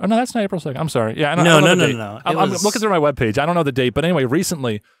earlier. Oh, no, that's not April 2nd. I'm sorry. Yeah, No. I'm looking through my webpage. I don't know the date, but anyway,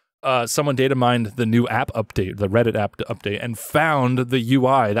 recently, someone data mined the new app update, the Reddit app update, and found the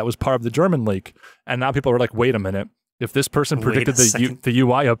UI that was part of the German leak. And now people are like, wait a minute. If this person predicted the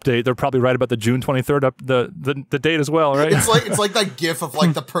UI update, they're probably right about the June 23rd the date as well, right? It's like that gif of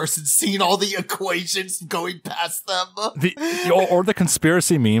like the person seeing all the equations going past them. Or the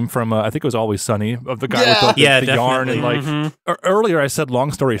conspiracy meme from I think it was Always Sunny of the guy with the yarn and like. Earlier I said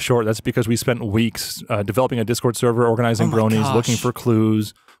long story short. That's because we spent weeks developing a Discord server, organizing bronies, looking for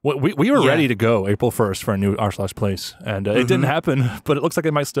clues. We were ready to go April 1st for a new r/place, and it didn't happen, but it looks like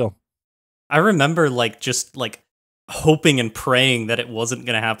it might still. I remember just hoping and praying that it wasn't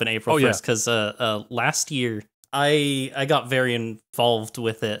going to happen April 1st, because last year I got very involved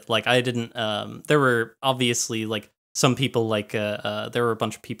with it. Like I didn't there were obviously like some people there were a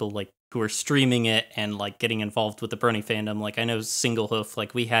bunch of people like who were streaming it and like getting involved with the Brony fandom. Like I know Singlehoof,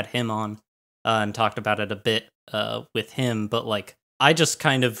 like we had him on and talked about it a bit with him, but like I just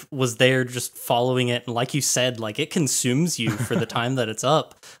kind of was there just following it. And like you said, like it consumes you for the time that it's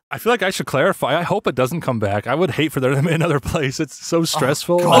up. I feel like I should clarify. I hope it doesn't come back. I would hate for there to be another place. It's so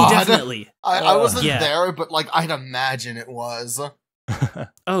stressful. Oh, definitely. I wasn't there, but like I'd imagine it was.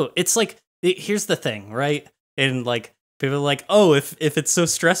 It's like, here's the thing, right? And like people are like, oh, if it's so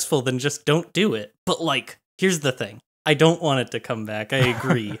stressful, then just don't do it. But like, here's the thing. I don't want it to come back. I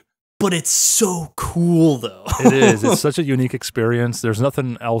agree. But it's so cool, though. It is. It's such a unique experience. There's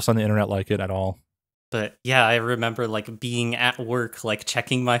nothing else on the internet like it at all. But yeah, I remember like being at work, like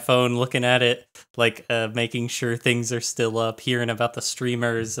checking my phone, looking at it, like making sure things are still up, hearing about the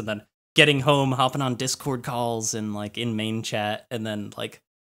streamers, and then getting home, hopping on Discord calls and like in main chat, and then like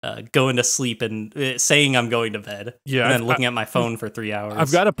going to sleep and saying I'm going to bed. Yeah, and then looking at my phone for 3 hours.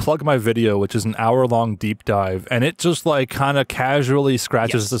 I've got to plug my video, which is an hour-long deep dive, and it just like kind of casually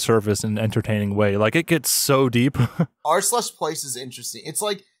scratches the surface in an entertaining way. Like it gets so deep. r/place is interesting. It's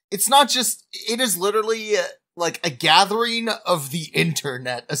like it's not just. It is literally like a gathering of the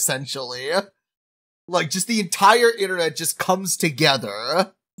internet, essentially. Like just the entire internet just comes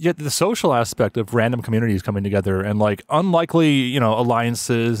together. Yet the social aspect of random communities coming together and like unlikely,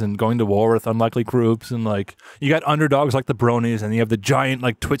 alliances and going to war with unlikely groups, and like you got underdogs like the bronies, and you have the giant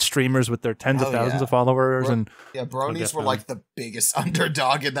like Twitch streamers with their tens of thousands of followers. Bronies were like the biggest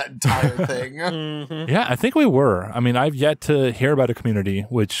underdog in that entire thing. Yeah, I think we were. I mean, I've yet to hear about a community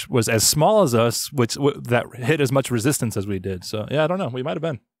which was as small as us, that hit as much resistance as we did. So yeah, I don't know. We might have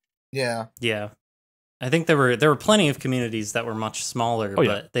been. Yeah. Yeah. I think there were plenty of communities that were much smaller,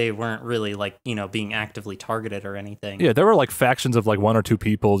 but they weren't really like, being actively targeted or anything. Yeah, there were like factions of like one or two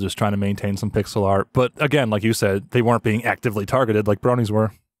people just trying to maintain some pixel art. But again, like you said, they weren't being actively targeted like bronies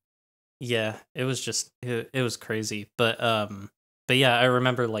were. Yeah, it was just, it was crazy. But yeah, I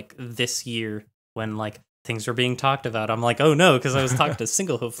remember like this year when like things were being talked about, I'm like, oh no, because I was talking to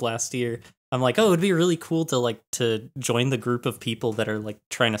Singlehoof last year. I'm like, oh, it'd be really cool to join the group of people that are like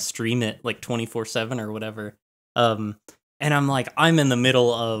trying to stream it like 24/7 or whatever. And I'm like, I'm in the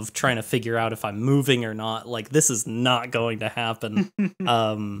middle of trying to figure out if I'm moving or not. Like, this is not going to happen.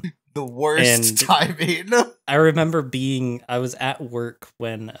 The worst timing. I remember I was at work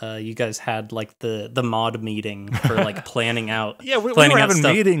when you guys had like the mod meeting for like planning out. Yeah, we were having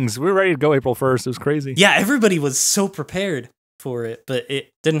meetings. We were ready to go April 1st. It was crazy. Yeah, everybody was so prepared for it, but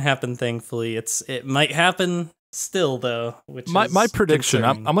it didn't happen, thankfully. It might happen still, though. My prediction,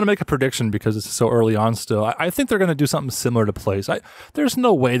 I'm going to make a prediction because it's so early on still. I think they're going to do something similar to Place. There's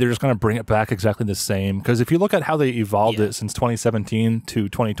no way they're just going to bring it back exactly the same, because if you look at how they evolved it since 2017 to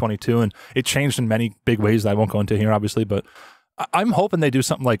 2022, and it changed in many big ways that I won't go into here, obviously, but I'm hoping they do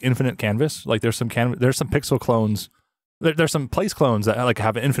something like Infinite Canvas. Like there's some pixel clones. There's some Place clones that like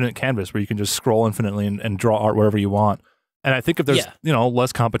have an infinite canvas where you can just scroll infinitely and draw art wherever you want. And I think if there's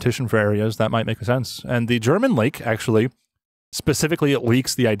less competition for areas, that might make sense. And the German link actually specifically it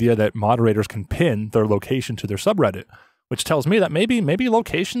leaks the idea that moderators can pin their location to their subreddit, which tells me that maybe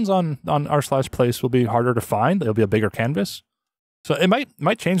locations on r/place will be harder to find. There'll be a bigger canvas, so it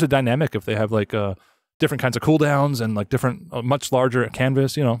might change the dynamic if they have like different kinds of cooldowns and like different much larger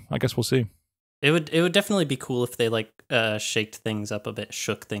canvas. I guess we'll see. It would definitely be cool if they like shook things up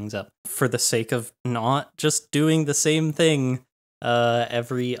for the sake of not just doing the same thing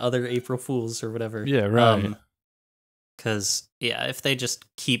every other April Fools or whatever. Yeah, right. Because if they just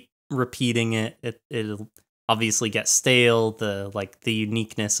keep repeating it'll obviously get stale. The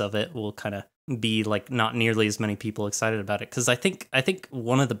uniqueness of it will kind of be like not nearly as many people excited about it. Because I think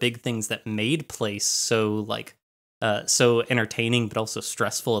one of the big things that made Place so entertaining but also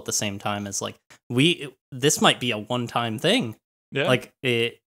stressful at the same time is like this might be a one-time thing. Yeah. Like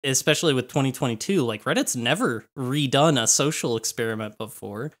especially with 2022, like Reddit's never redone a social experiment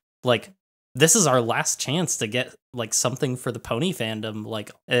before. Like this is our last chance to get like something for the pony fandom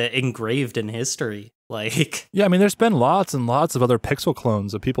like engraved in history. Like yeah, I mean there's been lots and lots of other pixel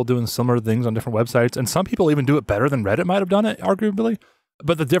clones of people doing similar things on different websites, and some people even do it better than Reddit might have done it, arguably.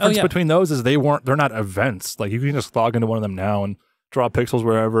 But the difference between those is they're not events. Like you can just log into one of them now and draw pixels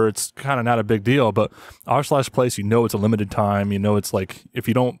wherever. It's kind of not a big deal. But r/place, it's a limited time. It's like if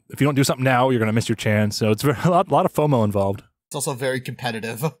you don't do something now, you're gonna miss your chance. So it's a lot of FOMO involved. It's also very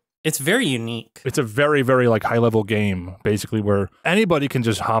competitive. It's very unique. It's a very, very like high level game, basically, where anybody can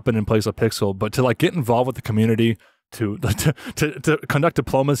just hop in and place a pixel. But to like get involved with the community, to conduct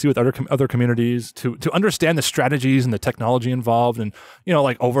diplomacy with other communities, to understand the strategies and the technology involved, and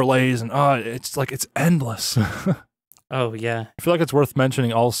like overlays, and it's endless. Oh yeah, I feel like it's worth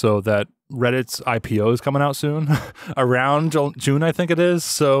mentioning also that Reddit's IPO is coming out soon, around June, I think it is.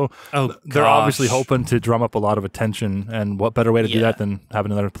 So they're obviously hoping to drum up a lot of attention, and what better way to do that than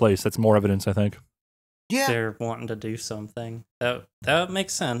having another place? That's more evidence, I think. Yeah, they're wanting to do something that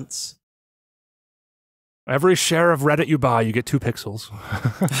makes sense. Every share of Reddit you buy, you get 2 pixels.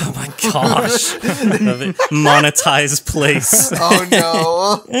 Oh my gosh. Monetized Place. Oh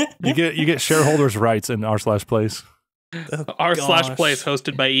no. You get shareholders' rights in r/place. r/place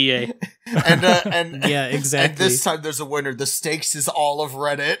hosted by EA. And yeah, exactly. And this time there's a winner. The stakes is all of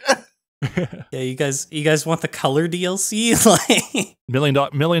Reddit. Yeah, you guys want the color DLC? Like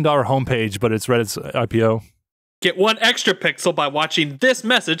 $1 million homepage, but it's Reddit's IPO. Get 1 extra pixel by watching this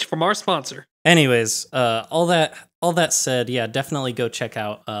message from our sponsor. Anyways, all that said, yeah, definitely go check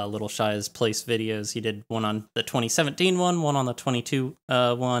out Littleshy's Place videos. He did one on the 2017 one on the 22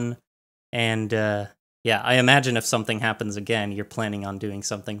 one, and I imagine if something happens again, you're planning on doing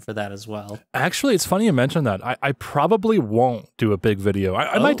something for that as well. Actually, it's funny you mentioned that. I probably won't do a big video.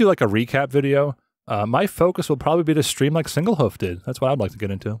 I might do like a recap video. My focus will probably be to stream like Singlehoof did. That's what I'd like to get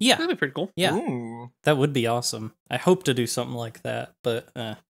into. Yeah, that'd be pretty cool. Yeah, Ooh. That would be awesome. I hope to do something like that, but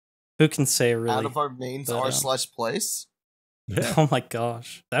who can say really? Out of our mains r/place. Yeah. Oh my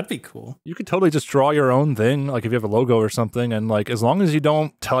gosh, that'd be cool. You could totally just draw your own thing, like if you have a logo or something, and like as long as you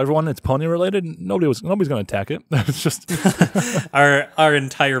don't tell everyone it's pony related, nobody's going to attack it. It's just our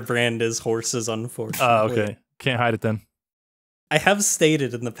entire brand is horses, unfortunately. Oh, okay. Can't hide it then. I have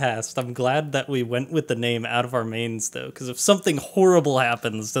stated in the past, I'm glad that we went with the name Out of Our Mains, though, because if something horrible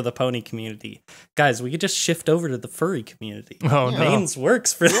happens to the pony community, guys, we could just shift over to the furry community. Oh, no. Mains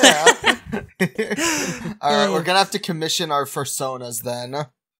works for that. All right, we're going to have to commission our personas then.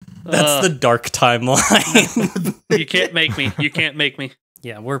 That's the dark timeline. You can't make me. You can't make me.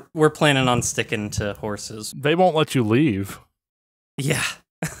 Yeah, we're planning on sticking to horses. They won't let you leave. Yeah.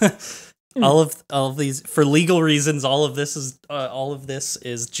 All of these, for legal reasons, all of this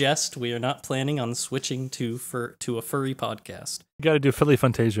is jest. We are not planning on switching to a furry podcast. You got to do Philly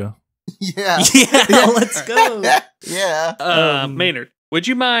Fantasia. Yeah. Yeah, let's go. Yeah. Maynard, Would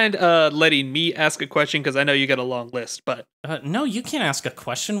you mind letting me ask a question? Because I know you got a long list, but no, you can't ask a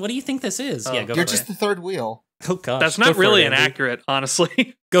question. What do you think this is? Yeah, go. You're just the third wheel. Oh gosh, that's not really inaccurate,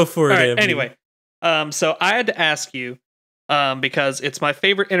 honestly. Go for it. Right, anyway, so I had to ask you because it's my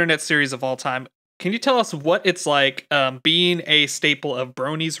favorite internet series of all time. Can you tell us what it's like being a staple of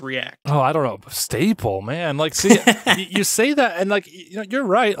Bronies React? Oh, I don't know. Staple, man. Like, see, you say that, and like, you know, you're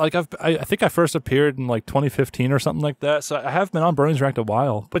right. Like, I think I first appeared in like 2015 or something like that. So I have been on Bronies React a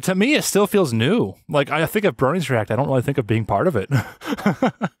while, but to me, it still feels new. Like, I think of Bronies React, I don't really think of being part of it.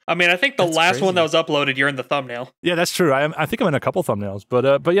 I mean, I think the last one that was uploaded, you're in the thumbnail. Yeah, that's true. I think I'm in a couple thumbnails,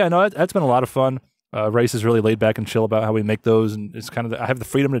 but yeah, no, that's been a lot of fun. Race is really laid back and chill about how we make those, and it's kind of I have the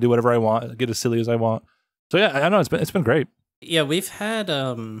freedom to do whatever I want, get as silly as I want. So yeah, I know it's been great. Yeah, we've had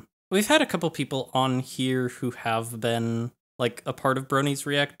a couple people on here who have been like a part of Bronies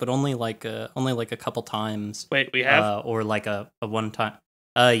React, but only like a couple times. Wait, we have or like a one time.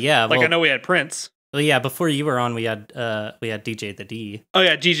 Yeah, like I know we had Prince. Well, yeah, before you were on, we had DJ the D. Oh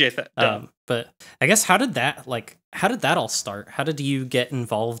yeah, DJ. But I guess how did that all start? How did you get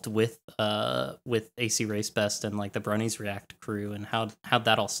involved with AC Race Best and like the Bronies React crew, and how'd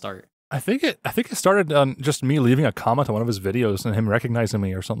that all start? I think it started on just me leaving a comment on one of his videos and him recognizing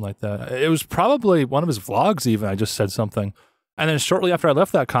me or something like that. It was probably one of his vlogs even. I just said something. And then shortly after I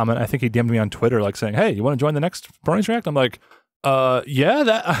left that comment, I think he DM'd me on Twitter like saying, "Hey, you want to join the next Bronies React?" I'm like, yeah,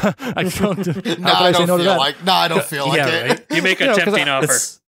 that I don't. No, I don't feel like it. Right? You make a tempting offer.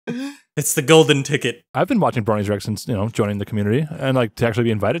 It's the golden ticket. I've been watching Bronies React since, joining the community, and like to actually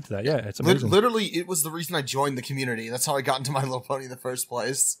be invited to that. Yeah, it's amazing. Literally, it was the reason I joined the community. That's how I got into My Little Pony in the first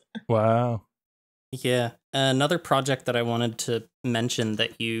place. Wow. Yeah, another project that I wanted to mention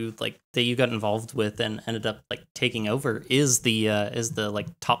that you got involved with and ended up like taking over is the like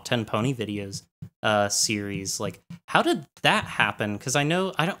top 10 pony videos series. Like, how did that happen? Because I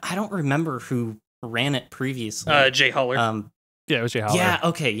don't remember who ran it previously. Jay Holler. Yeah, it was Jay Holler. Yeah,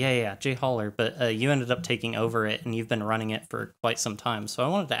 okay, yeah, Jay Holler. But you ended up taking over it, and you've been running it for quite some time. So I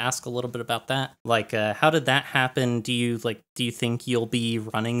wanted to ask a little bit about that. Like, how did that happen? Do you think you'll be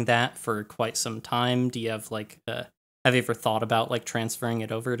running that for quite some time? Do you have have you ever thought about like transferring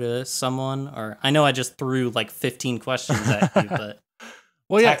it over to someone? Or I know I just threw like 15 questions at you, but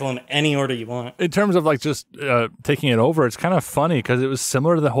tackle them any order you want. In terms of like just taking it over, it's kind of funny because it was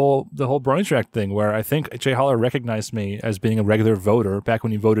similar to the whole Bronies React thing, where I think Jay Holler recognized me as being a regular voter back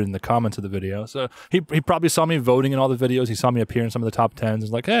when he voted in the comments of the video. So he probably saw me voting in all the videos. He saw me appear in some of the top 10s. And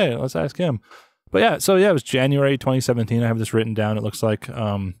was like, hey, let's ask him. But yeah, it was January 2017. I have this written down. It looks like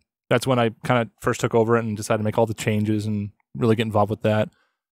that's when I kind of first took over it and decided to make all the changes and really get involved with that.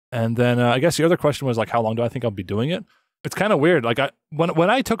 And then I guess the other question was like, how long do I think I'll be doing it? It's kind of weird. Like when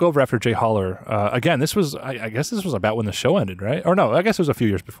I took over after Jay Holler, again, this was I guess this was about when the show ended, right? Or no, I guess it was a few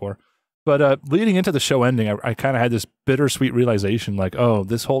years before. But leading into the show ending, I kind of had this bittersweet realization, like, oh,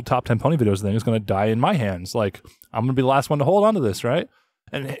 this whole top 10 pony videos thing is going to die in my hands. Like, I'm going to be the last one to hold on to this, right?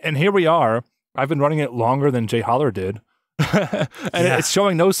 And here we are. I've been running it longer than Jay Holler did. It's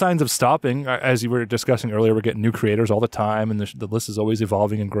showing no signs of stopping. As you were discussing earlier, we're getting new creators all the time, and the list is always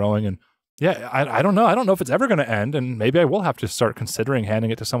evolving and growing. And yeah, I don't know. I don't know if it's ever going to end, and maybe I will have to start considering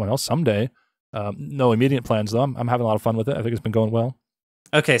handing it to someone else someday. No immediate plans, though. I'm having a lot of fun with it. I think it's been going well.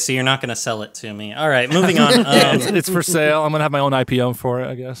 Okay, so you're not going to sell it to me. All right, moving on. It's for sale. I'm going to have my own IPO for it,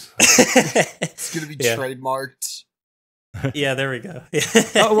 I guess. It's going to be trademarked. Yeah, there we go.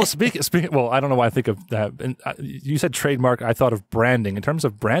 Oh, well, speaking. Well, I don't know why I think of that. And you said trademark. I thought of branding. In terms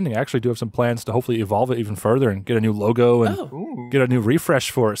of branding, I actually do have some plans to hopefully evolve it even further and get a new logo and get a new refresh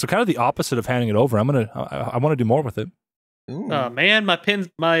for it. So kind of the opposite of handing it over. I want to do more with it. Oh man, my pin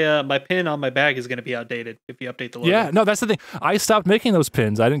on my bag is going to be outdated if you update the logo. Yeah, no, that's the thing. I stopped making those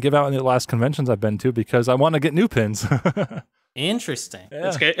pins. I didn't give out in the last conventions I've been to because I want to get new pins. Interesting.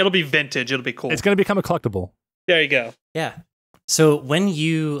 Yeah. It'll be vintage. It'll be cool. It's going to become a collectible. There you go. Yeah. So when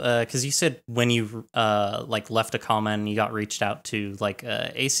you, because you said when you like left a comment and you got reached out to, like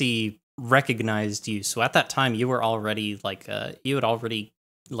AC recognized you. So at that time you were already like you had already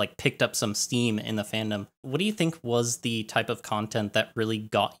like picked up some steam in the fandom. What do you think was the type of content that really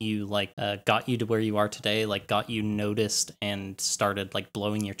got you to where you are today, like got you noticed and started like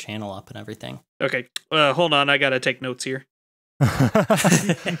blowing your channel up and everything? Okay, hold on, I gotta take notes here.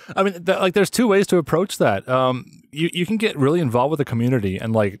 I mean, there's two ways to approach that. You can get really involved with the community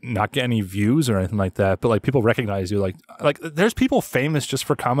and like not get any views or anything like that, but like people recognize you. Like there's people famous just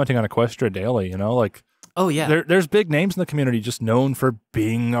for commenting on Equestria Daily, you know, like. Oh yeah, there's big names in the community just known for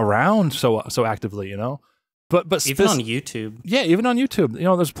being around so actively, you know. But even on YouTube. Yeah, even on YouTube. You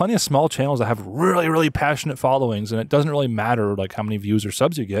know, there's plenty of small channels that have really, really passionate followings, and it doesn't really matter like how many views or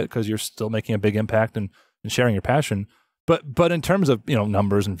subs you get because you're still making a big impact and sharing your passion. But in terms of, you know,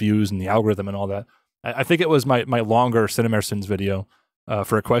 numbers and views and the algorithm and all that, I think it was my longer CinemaSins video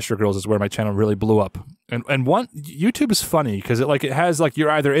for Equestria Girls is where my channel really blew up. And YouTube is funny because it has like you're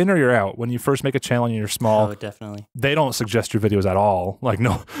either in or you're out. When you first make a channel and you're small, Oh, definitely. they don't suggest your videos at all. Like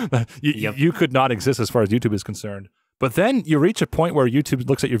no, you could not exist as far as YouTube is concerned. But then you reach a point where YouTube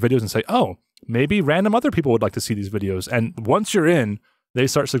looks at your videos and say, oh, maybe random other people would like to see these videos. And once you're in, they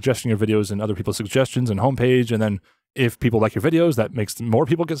start suggesting your videos and other people's suggestions and homepage. And then if people like your videos, that makes more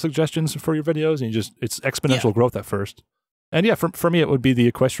people get suggestions for your videos. And it's exponential growth at first. And yeah, for me, it would be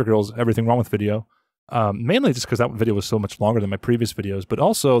the Equestria Girls Everything Wrong with video. Mainly just because that video was so much longer than my previous videos. But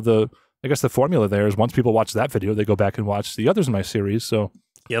also I guess the formula there is once people watch that video, they go back and watch the others in my series. So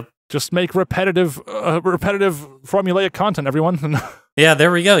just make repetitive formulaic content, everyone. Yeah,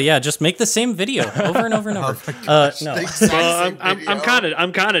 there we go. Yeah, just make the same video over and over and over. No. Well,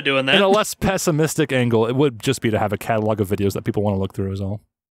 I'm kind of doing that. In a less pessimistic angle, it would just be to have a catalog of videos that people want to look through is all.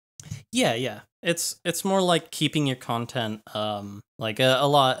 Yeah. It's more like keeping your content. Like a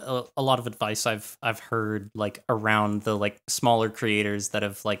lot of advice I've heard like around the like smaller creators that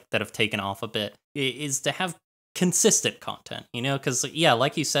have taken off a bit is to have consistent content. You know, because yeah,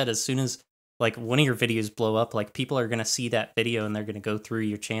 like you said, as soon as like one of your videos blow up, like people are gonna see that video and they're gonna go through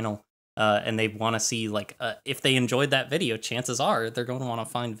your channel. And they want to see like if they enjoyed that video, chances are they're going to want to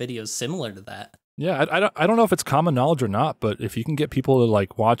find videos similar to that. Yeah, I don't know if it's common knowledge or not, but if you can get people to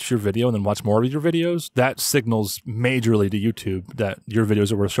like watch your video and then watch more of your videos, that signals majorly to YouTube that your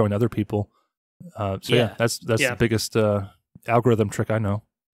videos are worth showing to other people. That's the biggest algorithm trick I know.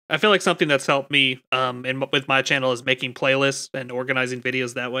 I feel like something that's helped me with my channel is making playlists and organizing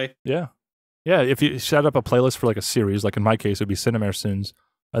videos that way. Yeah. If you set up a playlist for like a series, like in my case, it would be CinemaSins.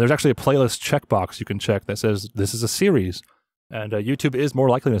 There's actually a playlist checkbox you can check that says this is a series. And YouTube is more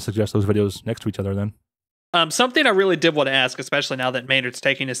likely to suggest those videos next to each other then. Something I really did want to ask, especially now that Maynard's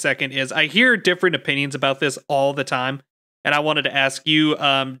taking a second, is I hear different opinions about this all the time. And I wanted to ask you,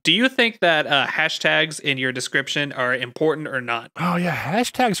 do you think that hashtags in your description are important or not? Oh, yeah.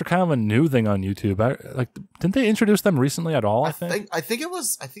 Hashtags are kind of a new thing on YouTube. Didn't they introduce them recently at all, I think? I think it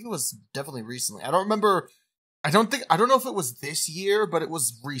was definitely recently. I don't remember. I don't know if it was this year, but it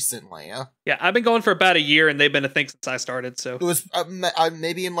was recently. Yeah, I've been going for about a year, and they've been a thing since I started. So it was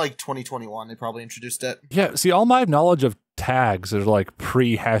maybe in like 2021. They probably introduced it. Yeah, see, all my knowledge of tags are like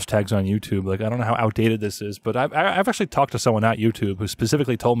pre-hashtags on YouTube. Like, I don't know how outdated this is, but I've actually talked to someone at YouTube who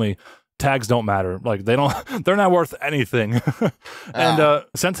specifically told me tags don't matter. Like, they're not worth anything. And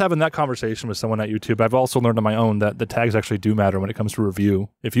since having that conversation with someone at YouTube, I've also learned on my own that the tags actually do matter when it comes to review.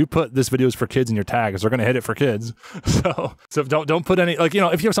 If you put this video is for kids in your tags, they're going to hit it for kids. So don't put any, like, you know,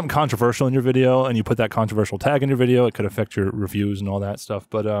 if you have something controversial in your video and you put that controversial tag in your video, it could affect your reviews and all that stuff.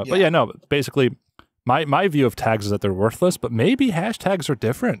 But yeah, no, basically my view of tags is that they're worthless, but maybe hashtags are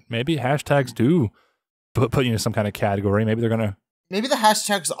different. Maybe hashtags do put you in some kind of category. Maybe they're going to, maybe the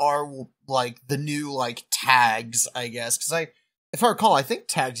hashtags are like the new like tags, I guess. Because if I recall, I think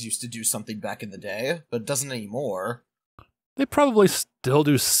tags used to do something back in the day, but it doesn't anymore. They probably still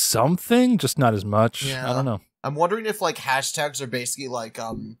do something, just not as much. Yeah. I don't know. I'm wondering if like hashtags are basically like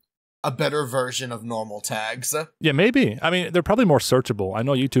a better version of normal tags. Yeah, maybe. I mean, they're probably more searchable. I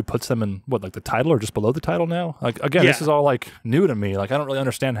know YouTube puts them in like the title or just below the title now. Like again, This is all like new to me. Like I don't really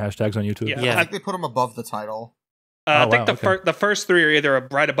understand hashtags on YouTube. Yeah. I think they put them above the title. I think the first three are either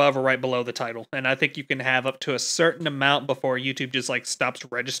right above or right below the title, and I think you can have up to a certain amount before YouTube just like stops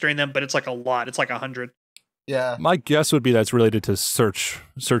registering them. But it's like a lot. It's like 100. Yeah. My guess would be that's related to search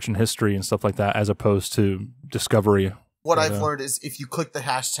and history and stuff like that, as opposed to discovery. What I've learned is if you click the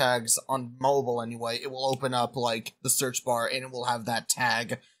hashtags on mobile anyway, it will open up like the search bar and it will have that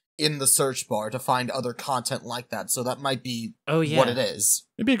tag in the search bar to find other content like that. So that might be what it is.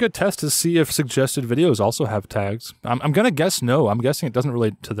 It'd be a good test to see if suggested videos also have tags. I'm going to guess no. I'm guessing it doesn't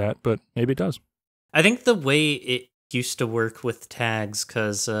relate to that, but maybe it does. I think the way it used to work with tags,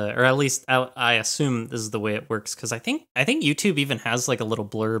 because, or at least I assume this is the way it works, because I think YouTube even has like a little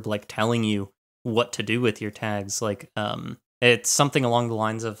blurb like telling you what to do with your tags. Like, it's something along the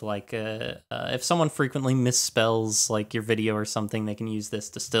lines of like, if someone frequently misspells like your video or something, they can use this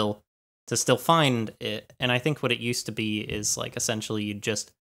to still find it. And I think what it used to be is like essentially you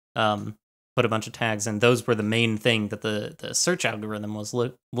just put a bunch of tags, and those were the main thing that the search algorithm was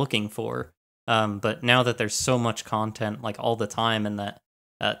looking for. But now that there's so much content like all the time, and that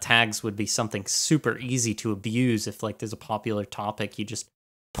tags would be something super easy to abuse if like there's a popular topic, you just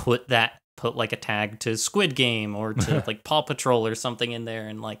put put like a tag to Squid Game or to like Paw Patrol or something in there,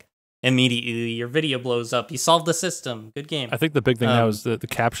 and like immediately your video blows up. You solved the system. Good game. I think the big thing now is that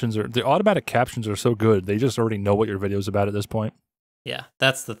the automatic captions are so good. They just already know what your video's about at this point. Yeah,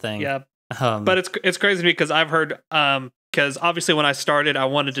 that's the thing. Yeah. But it's crazy to me because I've heard, because obviously when I started, I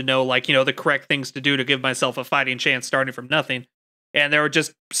wanted to know, like, the correct things to do to give myself a fighting chance starting from nothing. And there were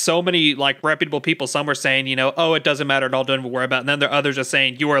just so many, like, reputable people. Some were saying, oh, it doesn't matter at all, don't even worry about it. And then there are others just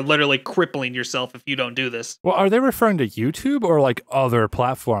saying, you are literally crippling yourself if you don't do this. Well, are they referring to YouTube or, like, other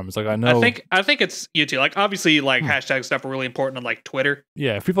platforms? Like, I know... I think it's YouTube. Like, obviously, like, hashtag stuff are really important on, like, Twitter.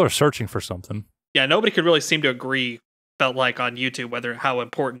 Yeah, if people are searching for something. Yeah, nobody could really seem to agree, felt like, on YouTube, how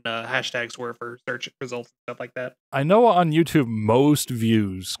important hashtags were for search results and stuff like that. I know on YouTube, most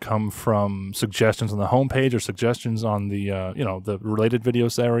views come from suggestions on the homepage or suggestions on the, the related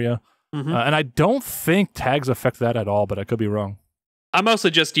videos area. Mm-hmm. And I don't think tags affect that at all, but I could be wrong. I mostly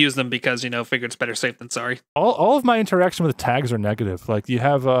just use them because, figure it's better safe than sorry. All of my interaction with tags are negative. Like, you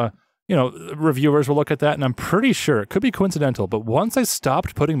have, reviewers will look at that, and I'm pretty sure, it could be coincidental, but once I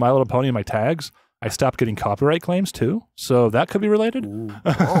stopped putting My Little Pony in my tags, I stopped getting copyright claims too, so that could be related.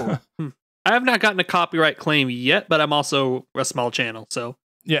 Oh. I have not gotten a copyright claim yet, but I'm also a small channel, so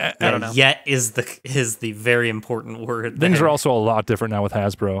yeah, I don't know. Yet is the very important word. Things there. are also a lot different now with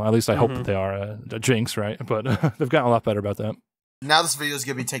Hasbro. At least I hope that they are a jinx, right? But they've gotten a lot better about that. Now this video is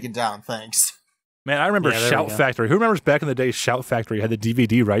gonna be taken down. Thanks. Man, I remember Shout Factory. Who remembers back in the day, Shout Factory had the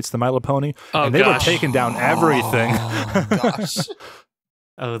DVD rights to My Little Pony, and they were taking down everything. Oh, gosh.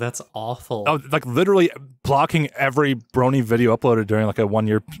 Oh, that's awful. Oh, like literally blocking every Brony video uploaded during like a 1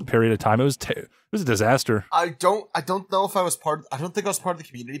 year period of time. It was a disaster. I don't know if I was I don't think I was part of the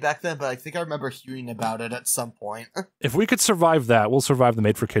community back then, but I think I remember hearing about it at some point. If we could survive that, we'll survive the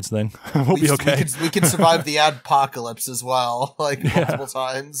Made for Kids thing. We'll be okay. We could survive the apocalypse as well, like multiple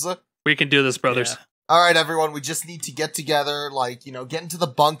times. We can do this, brothers. Yeah. All right, everyone. We just need to get together, like, get into the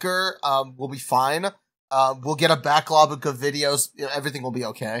bunker. We'll be fine. We'll get a backlog of videos. Everything will be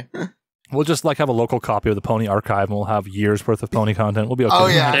okay. We'll just like have a local copy of the Pony Archive, and we'll have years worth of Pony content. We'll be okay. Oh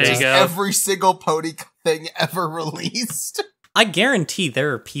yeah, there you just go. Every single Pony thing ever released. I guarantee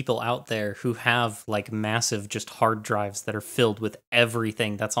there are people out there who have like massive just hard drives that are filled with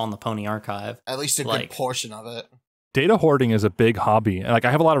everything that's on the Pony Archive. At least a good portion of it. Data hoarding is a big hobby. And like,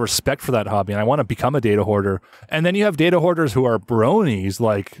 I have a lot of respect for that hobby, and I want to become a data hoarder. And then you have data hoarders who are bronies,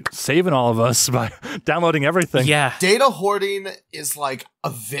 like saving all of us by downloading everything. Yeah. Data hoarding is like a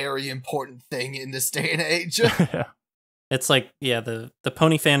very important thing in this day and age. Yeah. It's like, the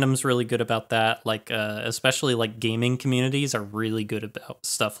Pony fandom's really good about that. Like, especially like gaming communities are really good about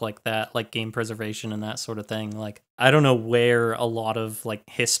stuff like that, like game preservation and that sort of thing. Like, I don't know where a lot of like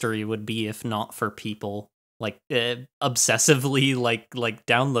history would be if not for people like obsessively like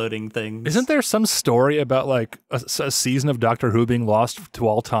downloading things. Isn't there some story about like a season of Doctor Who being lost to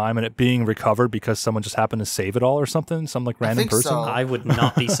all time and it being recovered because someone just happened to save it all or something? Some like random person? So. I would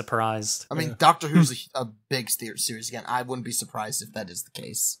not be surprised. I mean, Doctor Who's a big series again. I wouldn't be surprised if that is the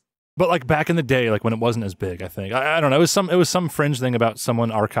case. But like back in the day, like when it wasn't as big, I think. I don't know. It was some fringe thing about someone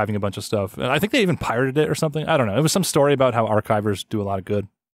archiving a bunch of stuff. And I think they even pirated it or something. I don't know. It was some story about how archivers do a lot of good.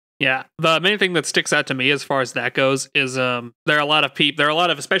 Yeah, the main thing that sticks out to me as far as that goes is there are a lot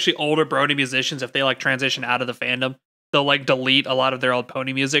of especially older Brony musicians, if they like transition out of the fandom, they'll like delete a lot of their old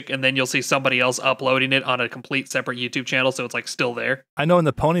Pony music, and then you'll see somebody else uploading it on a complete separate YouTube channel, so it's like still there. I know in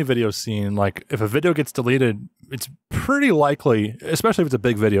the Pony video scene, like if a video gets deleted, it's pretty likely, especially if it's a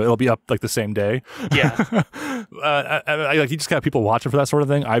big video, it'll be up like the same day. Yeah. Like you just got people watching for that sort of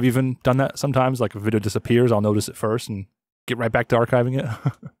thing. I've even done that sometimes. Like if a video disappears, I'll notice it first and get right back to archiving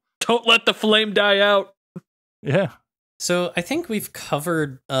it. Don't let the flame die out. Yeah. So I think we've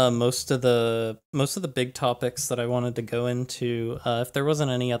covered most of the big topics that I wanted to go into. If there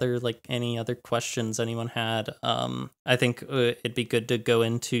wasn't any other questions anyone had, I think it'd be good to go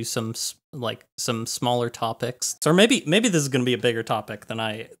into some smaller topics. Or maybe this is going to be a bigger topic than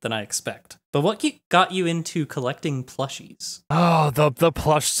I expect. But what got you into collecting plushies? Oh, the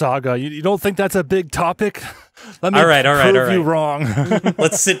plush saga. You don't think that's a big topic? Let me all right. prove you wrong.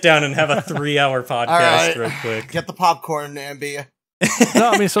 Let's sit down and have a 3-hour podcast real quick. Get the popcorn, Ambi.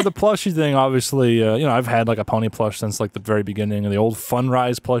 No, I mean, so the plushie thing, obviously, I've had like a pony plush since like the very beginning. And the old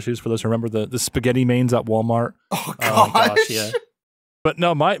Funrise plushies, for those who remember the spaghetti mains at Walmart. Oh, gosh. Yeah. But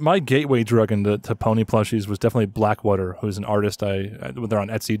no, my gateway drug into pony plushies was definitely Blackwater, who's an artist. They're on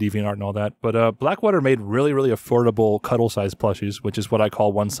Etsy, DeviantArt, and all that. But Blackwater made really, really affordable cuddle-size plushies, which is what I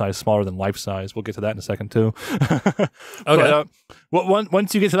call one size smaller than life size. We'll get to that in a second too. Okay. But,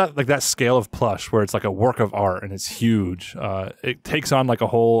 once you get to that scale of plush, where it's like a work of art and it's huge, it takes on like a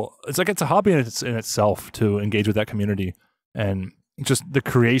whole. It's a hobby in itself to engage with that community, and just the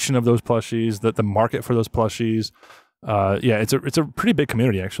creation of those plushies, the market for those plushies. It's a pretty big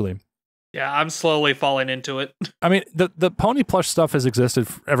community, actually. Yeah, I'm slowly falling into it. I mean, the pony plush stuff has existed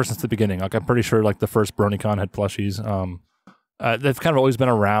ever since the beginning. Like, I'm pretty sure like the first BronyCon had plushies. They've kind of always been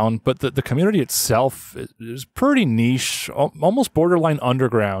around, but the community itself is pretty niche, almost borderline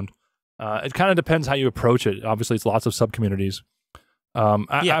underground. It kind of depends how you approach it. Obviously, it's lots of sub-communities.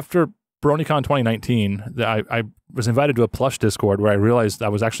 After BronyCon 2019, I was invited to a plush Discord where I realized I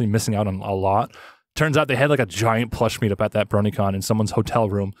was actually missing out on a lot. Turns out they had like a giant plush meetup at that BronyCon in someone's hotel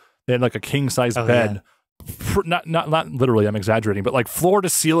room. They had like a king-size bed. Yeah. Not literally, I'm exaggerating, but like floor to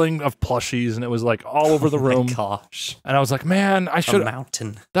ceiling of plushies, and it was like all over the room. My gosh. And I was like, man, I should. A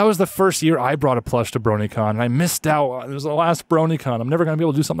mountain. That was the first year I brought a plush to BronyCon, and I missed out. It was the last BronyCon. I'm never going to be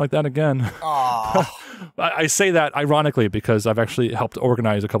able to do something like that again. I say that ironically because I've actually helped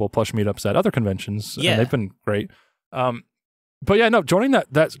organize a couple of plush meetups at other conventions, and they've been great. But yeah, no, joining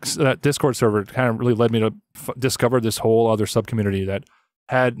that Discord server kind of really led me to discover this whole other sub-community that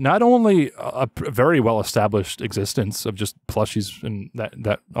had not only a very well-established existence of just plushies and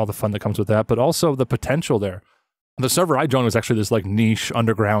that all the fun that comes with that, but also the potential there. The server I joined was actually this like niche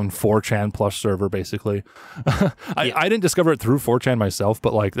underground 4chan plush server, basically. I didn't discover it through 4chan myself,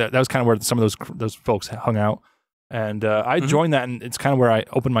 but like that was kind of where some of those folks hung out. And I joined that, and it's kind of where I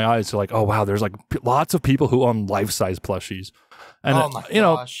opened my eyes to like, oh wow, there's like lots of people who own life-size plushies. And oh my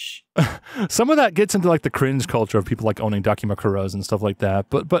gosh. Some of that gets into like the cringe culture of people like owning Dakimakuras and stuff like that.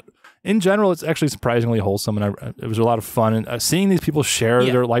 But in general, it's actually surprisingly wholesome, and it was a lot of fun. And seeing these people share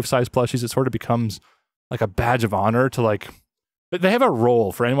their life-size plushies, it sort of becomes like a badge of honor to like. They have a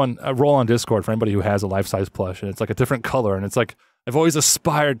role on Discord for anybody who has a life-size plush, and it's like a different color, and it's like I've always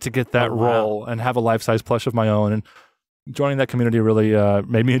aspired to get that role and have a life-size plush of my own. And joining that community really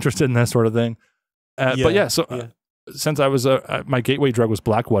made me interested in that sort of thing. Since I was my gateway drug was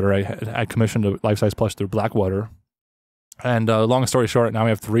Blackwater, I commissioned a life-size plush through Blackwater. And long story short, now we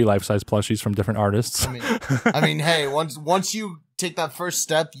have 3 life-size plushies from different artists. I mean, hey, once you take that first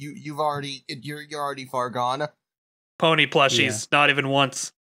step, you're already far gone. Pony plushies, not even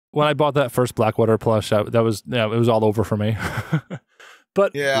once. When I bought that first Blackwater plush, it was all over for me.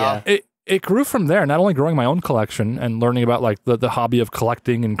 But it grew from there. Not only growing my own collection and learning about like the hobby of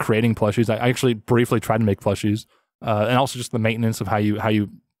collecting and creating plushies. I actually briefly tried to make plushies, and also just the maintenance of how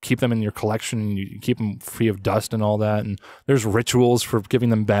you keep them in your collection and you keep them free of dust and all that. And there's rituals for giving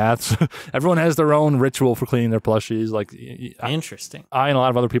them baths. Everyone has their own ritual for cleaning their plushies. Like interesting. I and a lot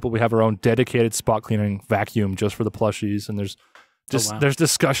of other people, we have our own dedicated spot cleaning vacuum just for the plushies. And there's there's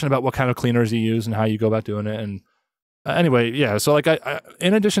discussion about what kind of cleaners you use and how you go about doing it. And anyway, yeah. So like I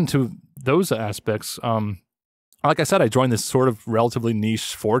in addition to those aspects, like I said, I joined this sort of relatively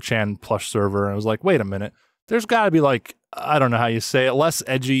niche 4chan plush server, and I was like, wait a minute, there's got to be like, I don't know how you say it, less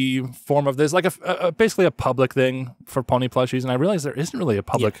edgy form of this, like basically a public thing for pony plushies. And I realized there isn't really a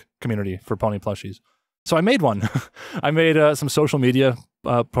public community for pony plushies. So I made one. I made some social media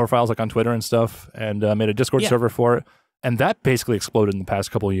profiles like on Twitter and stuff, and made a Discord server for it. And that basically exploded in the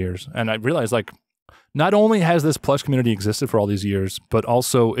past couple of years. And I realized like, not only has this plush community existed for all these years, but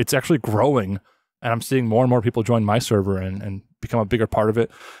also it's actually growing. And I'm seeing more and more people join my server and become a bigger part of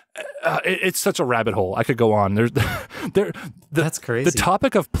it. It's such a rabbit hole. I could go on. That's crazy. The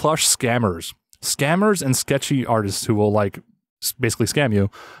topic of plush scammers and sketchy artists who will like basically scam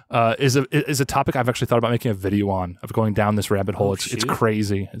you is a topic I've actually thought about making a video on, of going down this rabbit hole. It's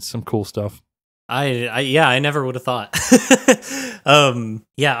crazy. It's some cool stuff. I never would have thought.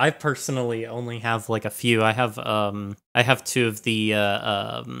 I personally only have like a few. I have 2 of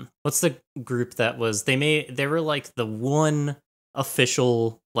the what's the group that was they were like the one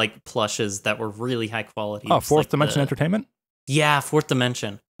official like plushes that were really high quality. Oh, Fourth Dimension Entertainment? Yeah, Fourth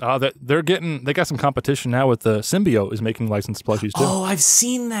Dimension. They got some competition now with the Symbiote is making licensed plushies too. Oh, I've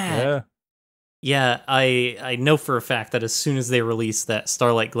seen that. Yeah. Yeah, I know for a fact that as soon as they release that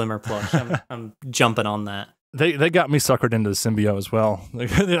Starlight Glimmer plush, I'm jumping on that. They got me suckered into the Symbiote as well.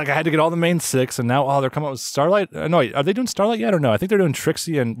 Like I had to get all the main 6, and now they're coming up with Starlight. No, wait, are they doing Starlight yet or no? I think they're doing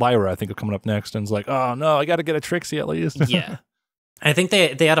Trixie and Lyra. I think are coming up next, and it's like, oh no, I got to get a Trixie at least. Yeah, I think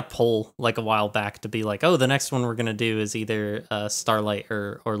they had a poll like a while back to be like, oh, the next one we're gonna do is either Starlight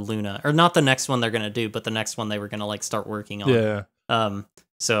or Luna, or not the next one they're gonna do, but the next one they were gonna like start working on. Yeah.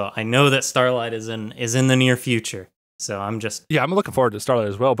 So I know that Starlight is in the near future. So I'm looking forward to Starlight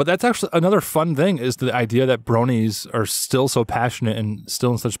as well. But that's actually another fun thing is the idea that bronies are still so passionate and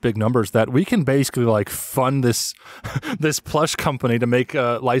still in such big numbers that we can basically like fund this this plush company to make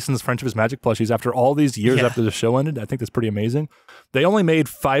licensed Friendship is Magic plushies after all these years after the show ended. I think that's pretty amazing. They only made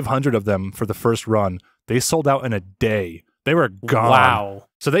 500 of them for the first run. They sold out in a day. They were gone. Wow.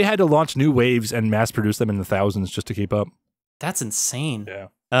 So they had to launch new waves and mass produce them in the thousands just to keep up. That's insane. Yeah.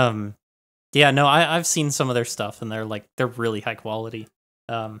 Yeah, no, I've seen some of their stuff, and they're really high quality.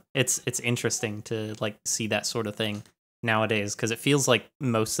 It's interesting to like see that sort of thing nowadays because it feels like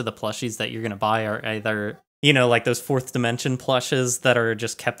most of the plushies that you're gonna buy are either like those fourth dimension plushes that are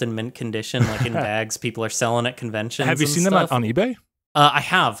just kept in mint condition, like in bags. People are selling at conventions. Have you seen them on eBay? I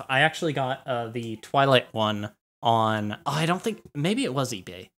have. I actually got the Twilight one on. I don't think maybe it was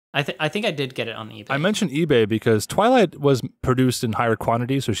eBay. I think I did get it on eBay. I mentioned eBay because Twilight was produced in higher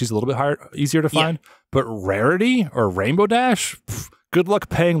quantities, so she's a little bit easier to find. Yeah. But Rarity or Rainbow Dash, good luck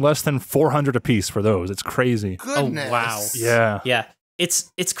paying less than 400 a piece for those. It's crazy. Goodness. Oh wow. Yeah.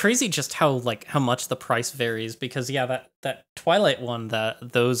 It's crazy just how much the price varies because that Twilight one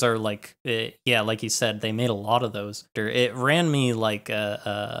those are like like you said they made a lot of those. It ran me like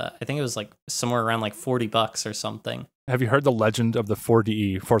I think it was like somewhere around like $40 or something. Have you heard the legend of the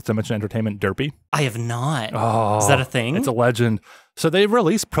 4DE, Fourth Dimension Entertainment Derpy? I have not. Oh, is that a thing? It's a legend. So they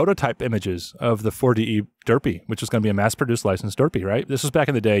released prototype images of the 4DE Derpy, which is going to be a mass-produced licensed Derpy, right? This was back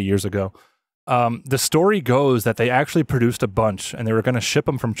in the day, years ago. The story goes that they actually produced a bunch, and they were going to ship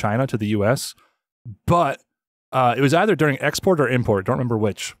them from China to the U.S., but it was either during export or import, don't remember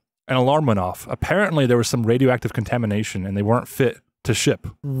which. An alarm went off. Apparently, there was some radioactive contamination, and they weren't fit to ship.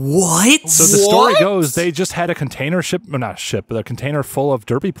 What? So the story goes they just had a container but a container full of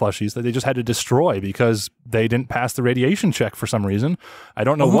Derpy plushies that they just had to destroy because they didn't pass the radiation check for some reason. I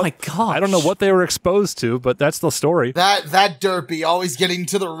don't know my gosh. I don't know what they were exposed to, but that's the story. That Derpy always getting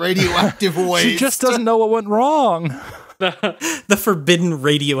to the radioactive waste. She just doesn't know what went wrong. The forbidden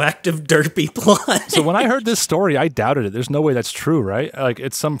radioactive Derpy plot. So when I heard this story, I doubted it. There's no way that's true, right? Like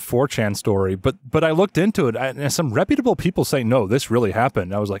it's some 4chan story. But I looked into it, and some reputable people say, no, this really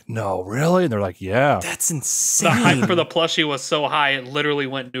happened. I was like, no, really? And they're like, yeah. That's insane. The hype for the plushie was so high, it literally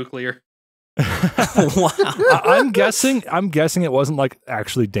went nuclear. Wow. I'm guessing it wasn't like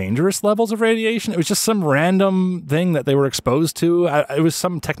actually dangerous levels of radiation. It was just some random thing that they were exposed to. It was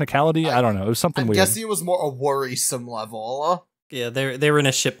some technicality. I don't know. It was something weird. I'm guessing it was more a worrisome level. Yeah, they were in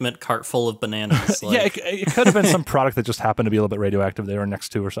a shipment cart full of bananas. Yeah, it could have been some product that just happened to be a little bit radioactive they were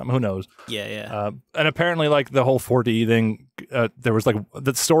next to or something. Who knows? Yeah. And apparently, like the whole 4D thing, there was like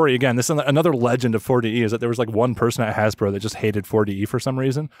the story again. This is another legend of 4DE is that there was like one person at Hasbro that just hated 4DE for some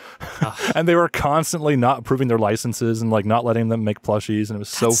reason, and they were constantly not approving their licenses and like not letting them make plushies, and it was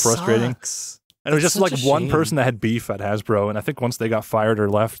so frustrating. And it was just like one person that had beef at Hasbro, and I think once they got fired or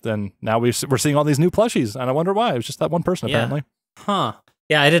left, then now we're seeing all these new plushies, and I wonder why. It was just that one person apparently. Huh.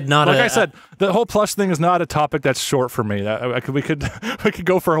 Yeah, I did not. Like I said, the whole plush thing is not a topic that's short for me. We could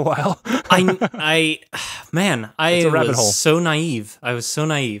go for a while. I was hole. so naive. I was so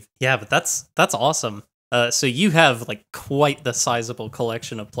naive. Yeah, but that's awesome. So you have like quite the sizable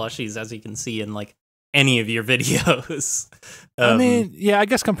collection of plushies, as you can see in like any of your videos. I mean, yeah, I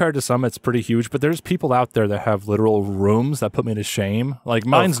guess compared to some, it's pretty huge, but there's people out there that have literal rooms that put me to shame. Like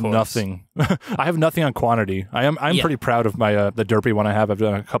mine's nothing. I have nothing on quantity. I'm pretty proud of my the Derpy one I have. I've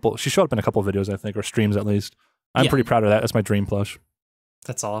done a couple. She showed up in a couple of videos, I think, or streams at least. I'm pretty proud of that. That's my dream plush.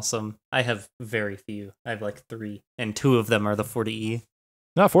 That's awesome. I have very few. I have like 3, and 2 of them are the 40E.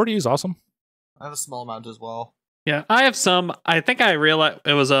 No, 40E is awesome. I have a small amount as well. Yeah, I have some. I think I realized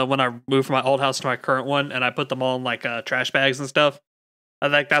it was when I moved from my old house to my current one, and I put them all in like trash bags and stuff. I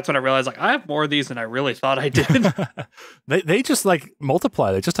think that's when I realized like I have more of these than I really thought I did. they just like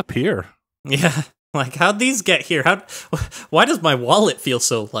multiply. They just appear. Yeah, like how'd these get here? Why does my wallet feel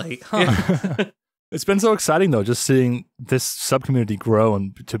so light? Huh? It's been so exciting though, just seeing this sub-community grow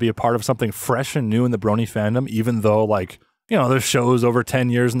and to be a part of something fresh and new in the Brony fandom, even though like. You know, there's shows over 10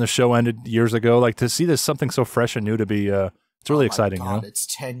 years and the show ended years ago. Like to see this something so fresh and new to be, it's really exciting. God, you know? It's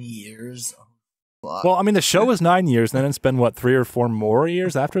 10 years. Well, I mean, the show was 9 years, and then it's been what 3 or 4 more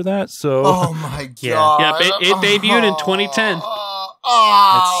years after that. So, oh my god, yeah, it debuted in 2010.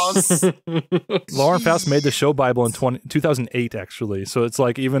 Lauren Faust made the show Bible in 2008, actually. So it's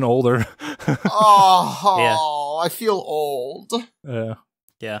like even older. I feel old. Yeah.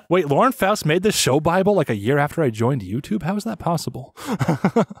 Yeah. Wait, Lauren Faust made the show Bible like a year after I joined YouTube? How is that possible?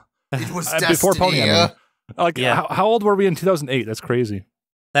 It was destiny. Before Pony, I mean. Like, how old were we in 2008? That's crazy.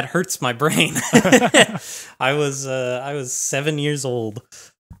 that hurts my brain. I was 7 years old.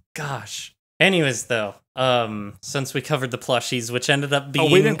 Gosh. Anyways, though, since we covered the plushies, which ended up being...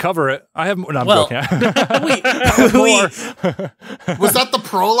 Oh, we didn't cover it. I have... No, I'm joking. we Was that the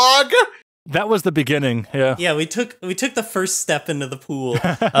prologue? That was the beginning, yeah. Yeah, we took the first step into the pool.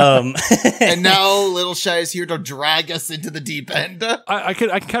 And now Littleshy is here to drag us into the deep end. I can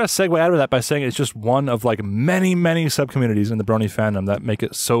kind of segue out of that by saying it's just one of like many, many sub-communities in the Brony fandom that make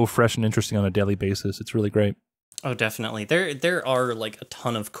it so fresh and interesting on a daily basis. It's really great. Oh, definitely. There are like a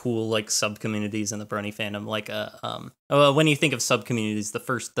ton of cool like sub-communities in the Brony fandom. Like when you think of sub-communities, the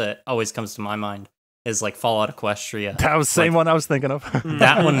first that always comes to my mind is like Fallout Equestria. That was the same one I was thinking of.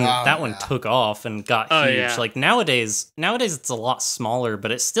 That one took off and got huge. Yeah. Like nowadays it's a lot smaller,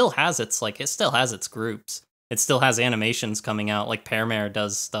 but it still has its groups. It still has animations coming out, like Pearmare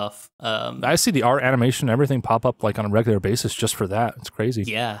does stuff. I see the art, animation, everything pop up like on a regular basis just for that. It's crazy.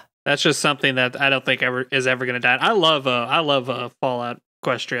 Yeah. That's just something that I don't think is ever going to die. I love Fallout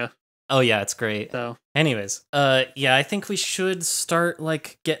Equestria. Oh yeah, it's great. So, anyways, yeah, I think we should start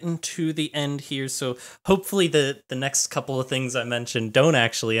like getting to the end here. So hopefully the next couple of things I mentioned don't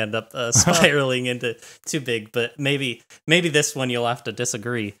actually end up spiraling into too big, but maybe this one you'll have to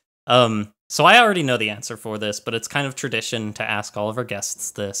disagree. So I already know the answer for this, but it's kind of tradition to ask all of our guests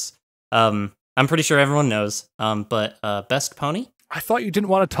this. I'm pretty sure everyone knows. But best pony? I thought you didn't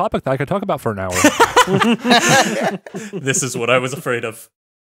want a topic that I could talk about for an hour. This is what I was afraid of.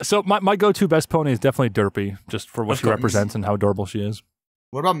 So my go-to best pony is definitely Derpy, just for what she represents and how adorable she is.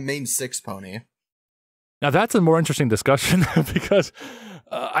 What about main 6 pony? Now that's a more interesting discussion because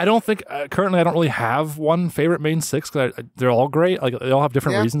I don't think currently I don't really have one favorite main 6 because they're all great. Like they all have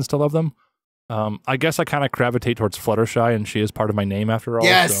different reasons to love them. I guess I kind of gravitate towards Fluttershy, and she is part of my name after all.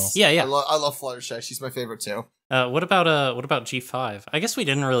 Yes, so. Yeah. I love Fluttershy. She's my favorite too. What about G5? I guess we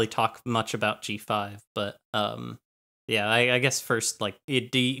didn't really talk much about G5, but yeah, I guess first, like,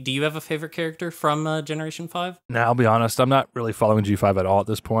 do you have a favorite character from Generation 5? Now, I'll be honest, I'm not really following G5 at all at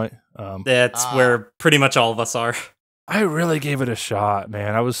this point. That's where pretty much all of us are. I really gave it a shot,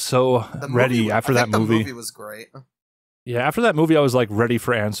 man. I was so ready after that movie. The movie was great. Yeah, after that movie, I was like ready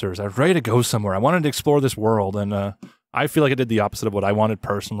for answers. I was ready to go somewhere. I wanted to explore this world, and I feel like it did the opposite of what I wanted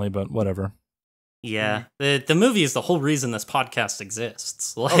personally, but whatever. Yeah, the movie is the whole reason this podcast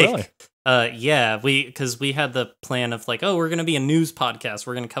exists. Like, oh, really? Yeah, because we had the plan of like, oh, we're gonna be a news podcast.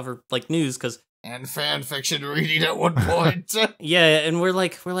 We're gonna cover like news and fan fiction reading at one point. Yeah, and we're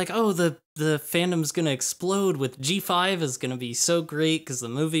like, oh, the fandom's gonna explode with G5 is gonna be so great because the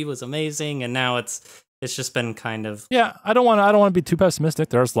movie was amazing, and now it's just been kind of... Yeah, I don't want to be too pessimistic.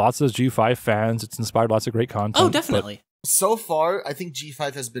 There's lots of G5 fans. It's inspired lots of great content. Oh, definitely. So far, I think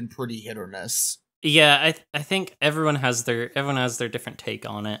G5 has been pretty hit or miss. Yeah, I think everyone has their different take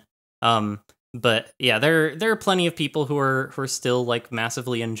on it. But yeah, there are plenty of people who are still like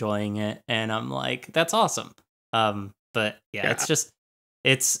massively enjoying it, and I'm like, that's awesome. But yeah, it's just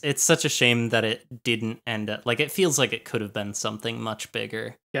it's such a shame that it didn't end up like, it feels like it could have been something much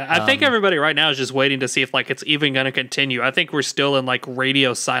bigger. Yeah, I think everybody right now is just waiting to see if like it's even going to continue. I think we're still in like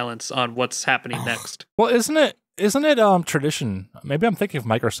radio silence on what's happening next. Well, isn't it tradition? Maybe I'm thinking of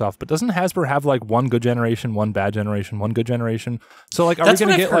Microsoft, but doesn't Hasbro have like one good generation, one bad generation, one good generation? So like, are we going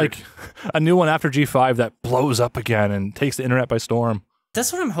to get like a new one after G5 that blows up again and takes the internet by storm?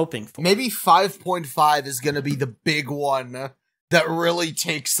 That's what I'm hoping for. Maybe 5.5 is going to be the big one that really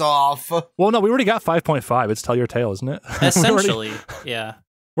takes off. Well, no, we already got 5.5. It's Tell Your Tale, isn't it? Essentially, yeah.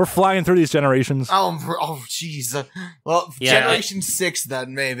 We're flying through these generations. Oh, jeez. Well, yeah, Generation 6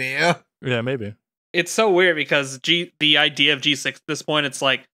 then, maybe. Yeah, maybe. It's so weird because the idea of G6 at this point, it's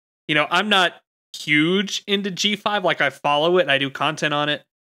like, you know, I'm not huge into G5. Like, I follow it and I do content on it.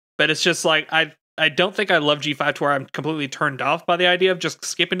 But it's just like, I don't think I love G5 to where I'm completely turned off by the idea of just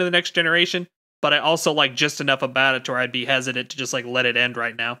skipping to the next generation. But I also like just enough about it to where I'd be hesitant to just like let it end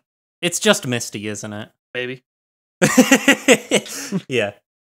right now. It's just Misty, isn't it? Maybe. Yeah.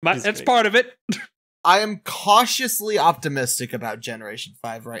 That's part of it. I am cautiously optimistic about Generation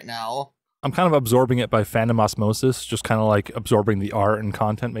 5 right now. I'm kind of absorbing it by fandom osmosis, just kind of like absorbing the art and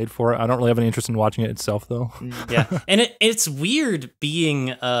content made for it. I don't really have any interest in watching it itself, though. Yeah, and it's weird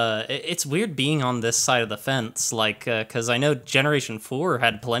being on this side of the fence, like because I know Generation 4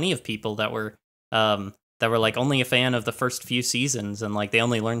 had plenty of people that were like only a fan of the first few seasons, and like they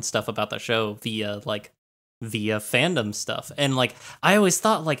only learned stuff about the show via fandom stuff. And like I always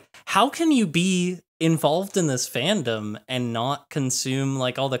thought, like, how can you be involved in this fandom and not consume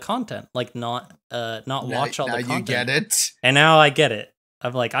like all the content, like not watch all the content? Now you get it. And now I get it.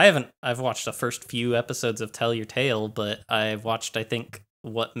 I'm like, I've watched the first few episodes of Tell Your Tale, but I've watched, I think,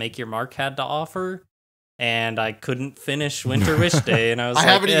 what Make Your Mark had to offer, and I couldn't finish Winter Wish Day, and I was I like,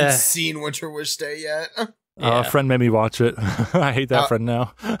 haven't even seen Winter Wish Day yet. A friend made me watch it. I hate that friend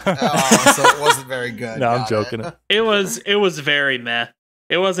now. So it wasn't very good. No, I'm joking. It was very meh.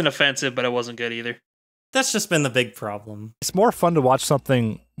 It wasn't offensive, but it wasn't good either. That's just been the big problem. It's more fun to watch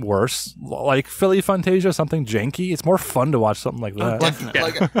something worse, like Philly Fantasia, something janky. It's more fun to watch something like that. Definitely.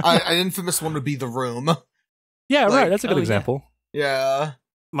 Like an infamous one would be The Room. Yeah, like, right. That's a good example. Yeah.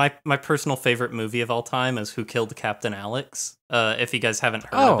 My personal favorite movie of all time is Who Killed Captain Alex. If you guys haven't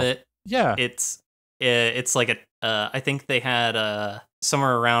heard of it, yeah, it's like I think they had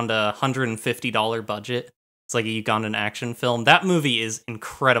somewhere around $150 budget. It's like a Ugandan action film. That movie is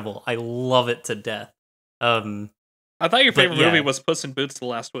incredible. I love it to death. I thought your favorite movie was Puss in Boots: The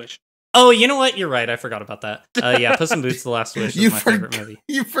Last Wish. Oh, you know what? You're right. I forgot about that. Yeah, Puss in Boots: The Last Wish is my favorite movie.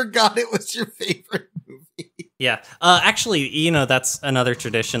 You forgot it was your favorite movie. Yeah. Actually, that's another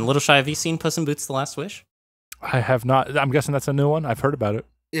tradition. Littleshy, have you seen Puss in Boots: The Last Wish? I have not. I'm guessing that's a new one. I've heard about it.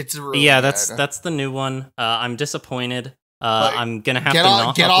 It's really good. that's the new one. I'm disappointed. I'm gonna have to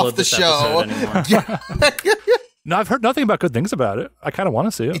not get off upload the this show anymore. No, I've heard nothing about good things about it. I kind of want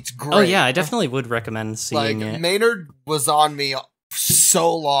to see it. It's great. Oh yeah, I definitely would recommend seeing it. Maynard was on me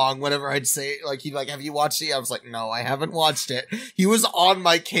so long whenever I'd say, like, he'd like, have you watched it? I was like, no, I haven't watched it. He was on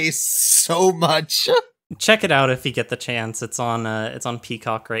my case so much. Check it out if you get the chance. It's on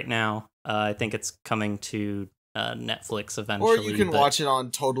Peacock right now. I think it's coming to Netflix eventually. Or you can watch it on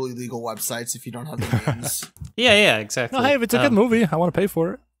totally legal websites if you don't have the means. Yeah, exactly. No, hey, if it's a good movie, I want to pay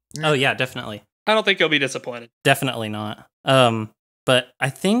for it. Oh yeah, definitely. I don't think you'll be disappointed. Definitely not. But I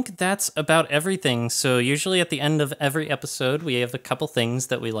think that's about everything. So usually at the end of every episode, we have a couple things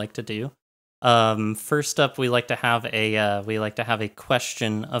that we like to do. First up, we like to have a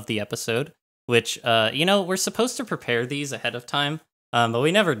question of the episode, which we're supposed to prepare these ahead of time, but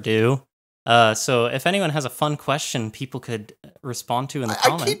we never do. So if anyone has a fun question, people could respond to in the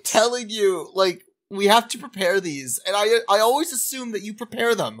comments. I keep telling you, like, we have to prepare these, and I always assume that you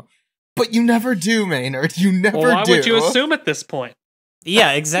prepare them. But you never do, Maynard. You never do. Why would you assume at this point?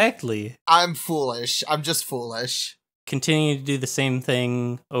 Yeah, exactly. I'm foolish. I'm just foolish. Continue to do the same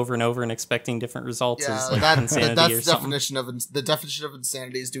thing over and over and expecting different results is like insanity that's or something. The definition of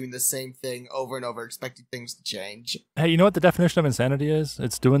insanity is doing the same thing over and over, expecting things to change. Hey, you know what the definition of insanity is?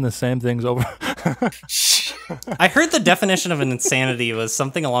 It's doing the same things over. I heard the definition of an insanity was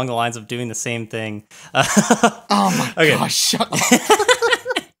something along the lines of doing the same thing. Oh my gosh, shut up.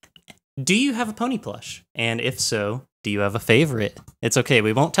 Do you have a pony plush? And if so, do you have a favorite? It's okay,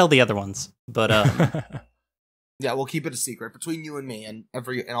 we won't tell the other ones, but yeah, we'll keep it a secret between you and me and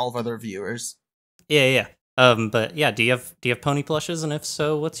all of other viewers. Yeah. But yeah, do you have pony plushes? And if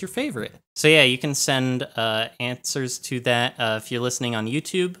so, what's your favorite? So yeah, you can send answers to that. If you're listening on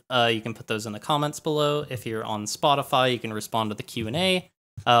YouTube, you can put those in the comments below. If you're on Spotify, you can respond to the Q&A.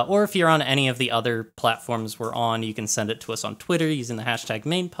 Or if you're on any of the other platforms we're on, you can send it to us on Twitter using the hashtag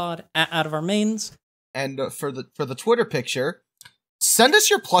mainpod out of our mains. And for the Twitter picture, send us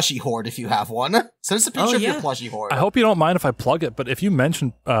your plushie hoard if you have one. Send us a picture of your plushie hoard. I hope you don't mind if I plug it, but if you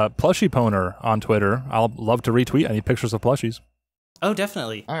mention plushie poner on Twitter, I'll love to retweet any pictures of plushies. Oh,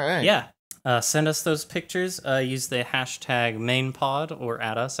 definitely. All right. Yeah. Send us those pictures. Use the hashtag mainpod or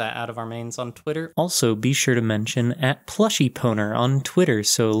at us at Out of Our Mains on Twitter. Also, be sure to mention at plushieponer on Twitter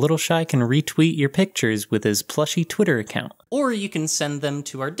so Littleshy can retweet your pictures with his plushie Twitter account. Or you can send them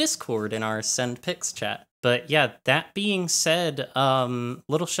to our Discord in our Send Pics chat. But yeah, that being said,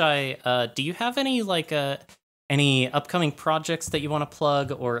 Littleshy, do you have any upcoming projects that you want to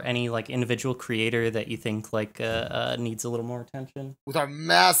plug, or any individual creator that you think needs a little more attention? With our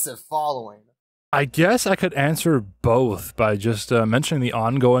massive following, I guess I could answer both by just mentioning the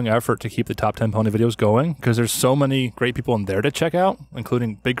ongoing effort to keep the Top 10 Pony videos going, because there's so many great people in there to check out,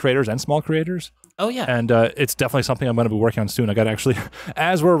 including big creators and small creators. Oh, yeah. And it's definitely something I'm going to be working on soon. I got to actually,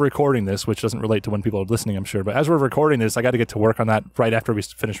 as we're recording this, which doesn't relate to when people are listening, I'm sure, but as we're recording this, I got to get to work on that right after we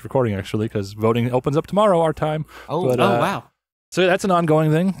finish recording, actually, because voting opens up tomorrow, our time. Wow. So that's an ongoing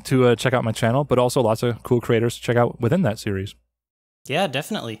thing to check out my channel, but also lots of cool creators to check out within that series. Yeah,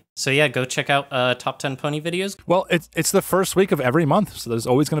 definitely. So yeah, go check out Top 10 Pony videos. Well, it's the first week of every month, so there's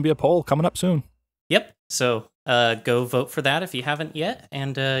always going to be a poll coming up soon. Yep. So go vote for that if you haven't yet,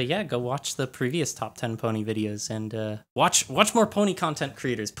 and go watch the previous Top 10 Pony videos, and watch more pony content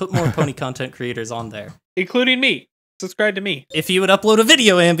creators. Put more pony content creators on there, including me. Subscribe to me. If you would upload a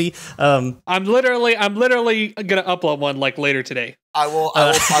video, Ambi. I'm literally gonna upload one later today. I will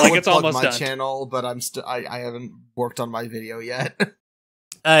it's plug almost my done. channel, but I haven't worked on my video yet.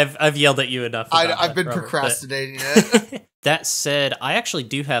 I've yelled at you enough. I've been procrastinating it. That said, I actually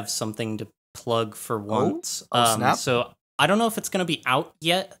do have something to plug for once. Snap. So I don't know if it's going to be out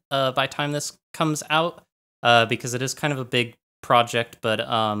yet by the time this comes out, because it is kind of a big project, but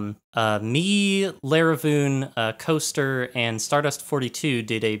me, Laravoon, Coaster, and Stardust42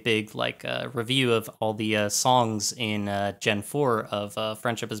 did a big review of all the songs in Gen 4 of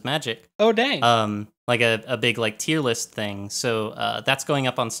Friendship is Magic. Oh, dang. Like a big tier list thing. So that's going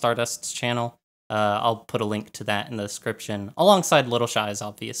up on Stardust's channel. I'll put a link to that in the description, alongside Littleshy's,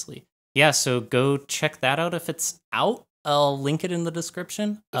 obviously. Yeah, so go check that out if it's out. I'll link it in the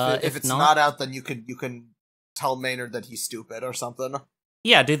description. If it's not out, then you can tell Maynard that he's stupid or something.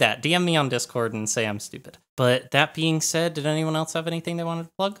 Yeah, do that. DM me on Discord and say I'm stupid. But that being said, did anyone else have anything they wanted to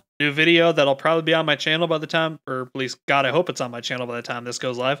plug? New video that'll probably be on my channel by the time, or at least, God, I hope it's on my channel by the time this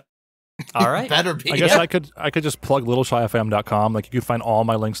goes live. All right. Better be. I guess I could just plug LittleshyFiM.com. Like, you can find all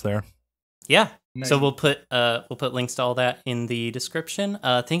my links there. Yeah. Nice. So we'll put links to all that in the description.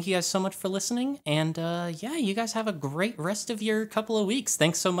 Thank you guys so much for listening, and yeah, you guys have a great rest of your couple of weeks.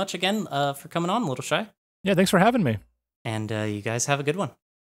 Thanks so much again for coming on, Littleshy. Yeah, thanks for having me. And you guys have a good one.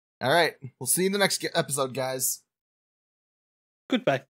 All right. We'll see you in the next episode, guys. Goodbye.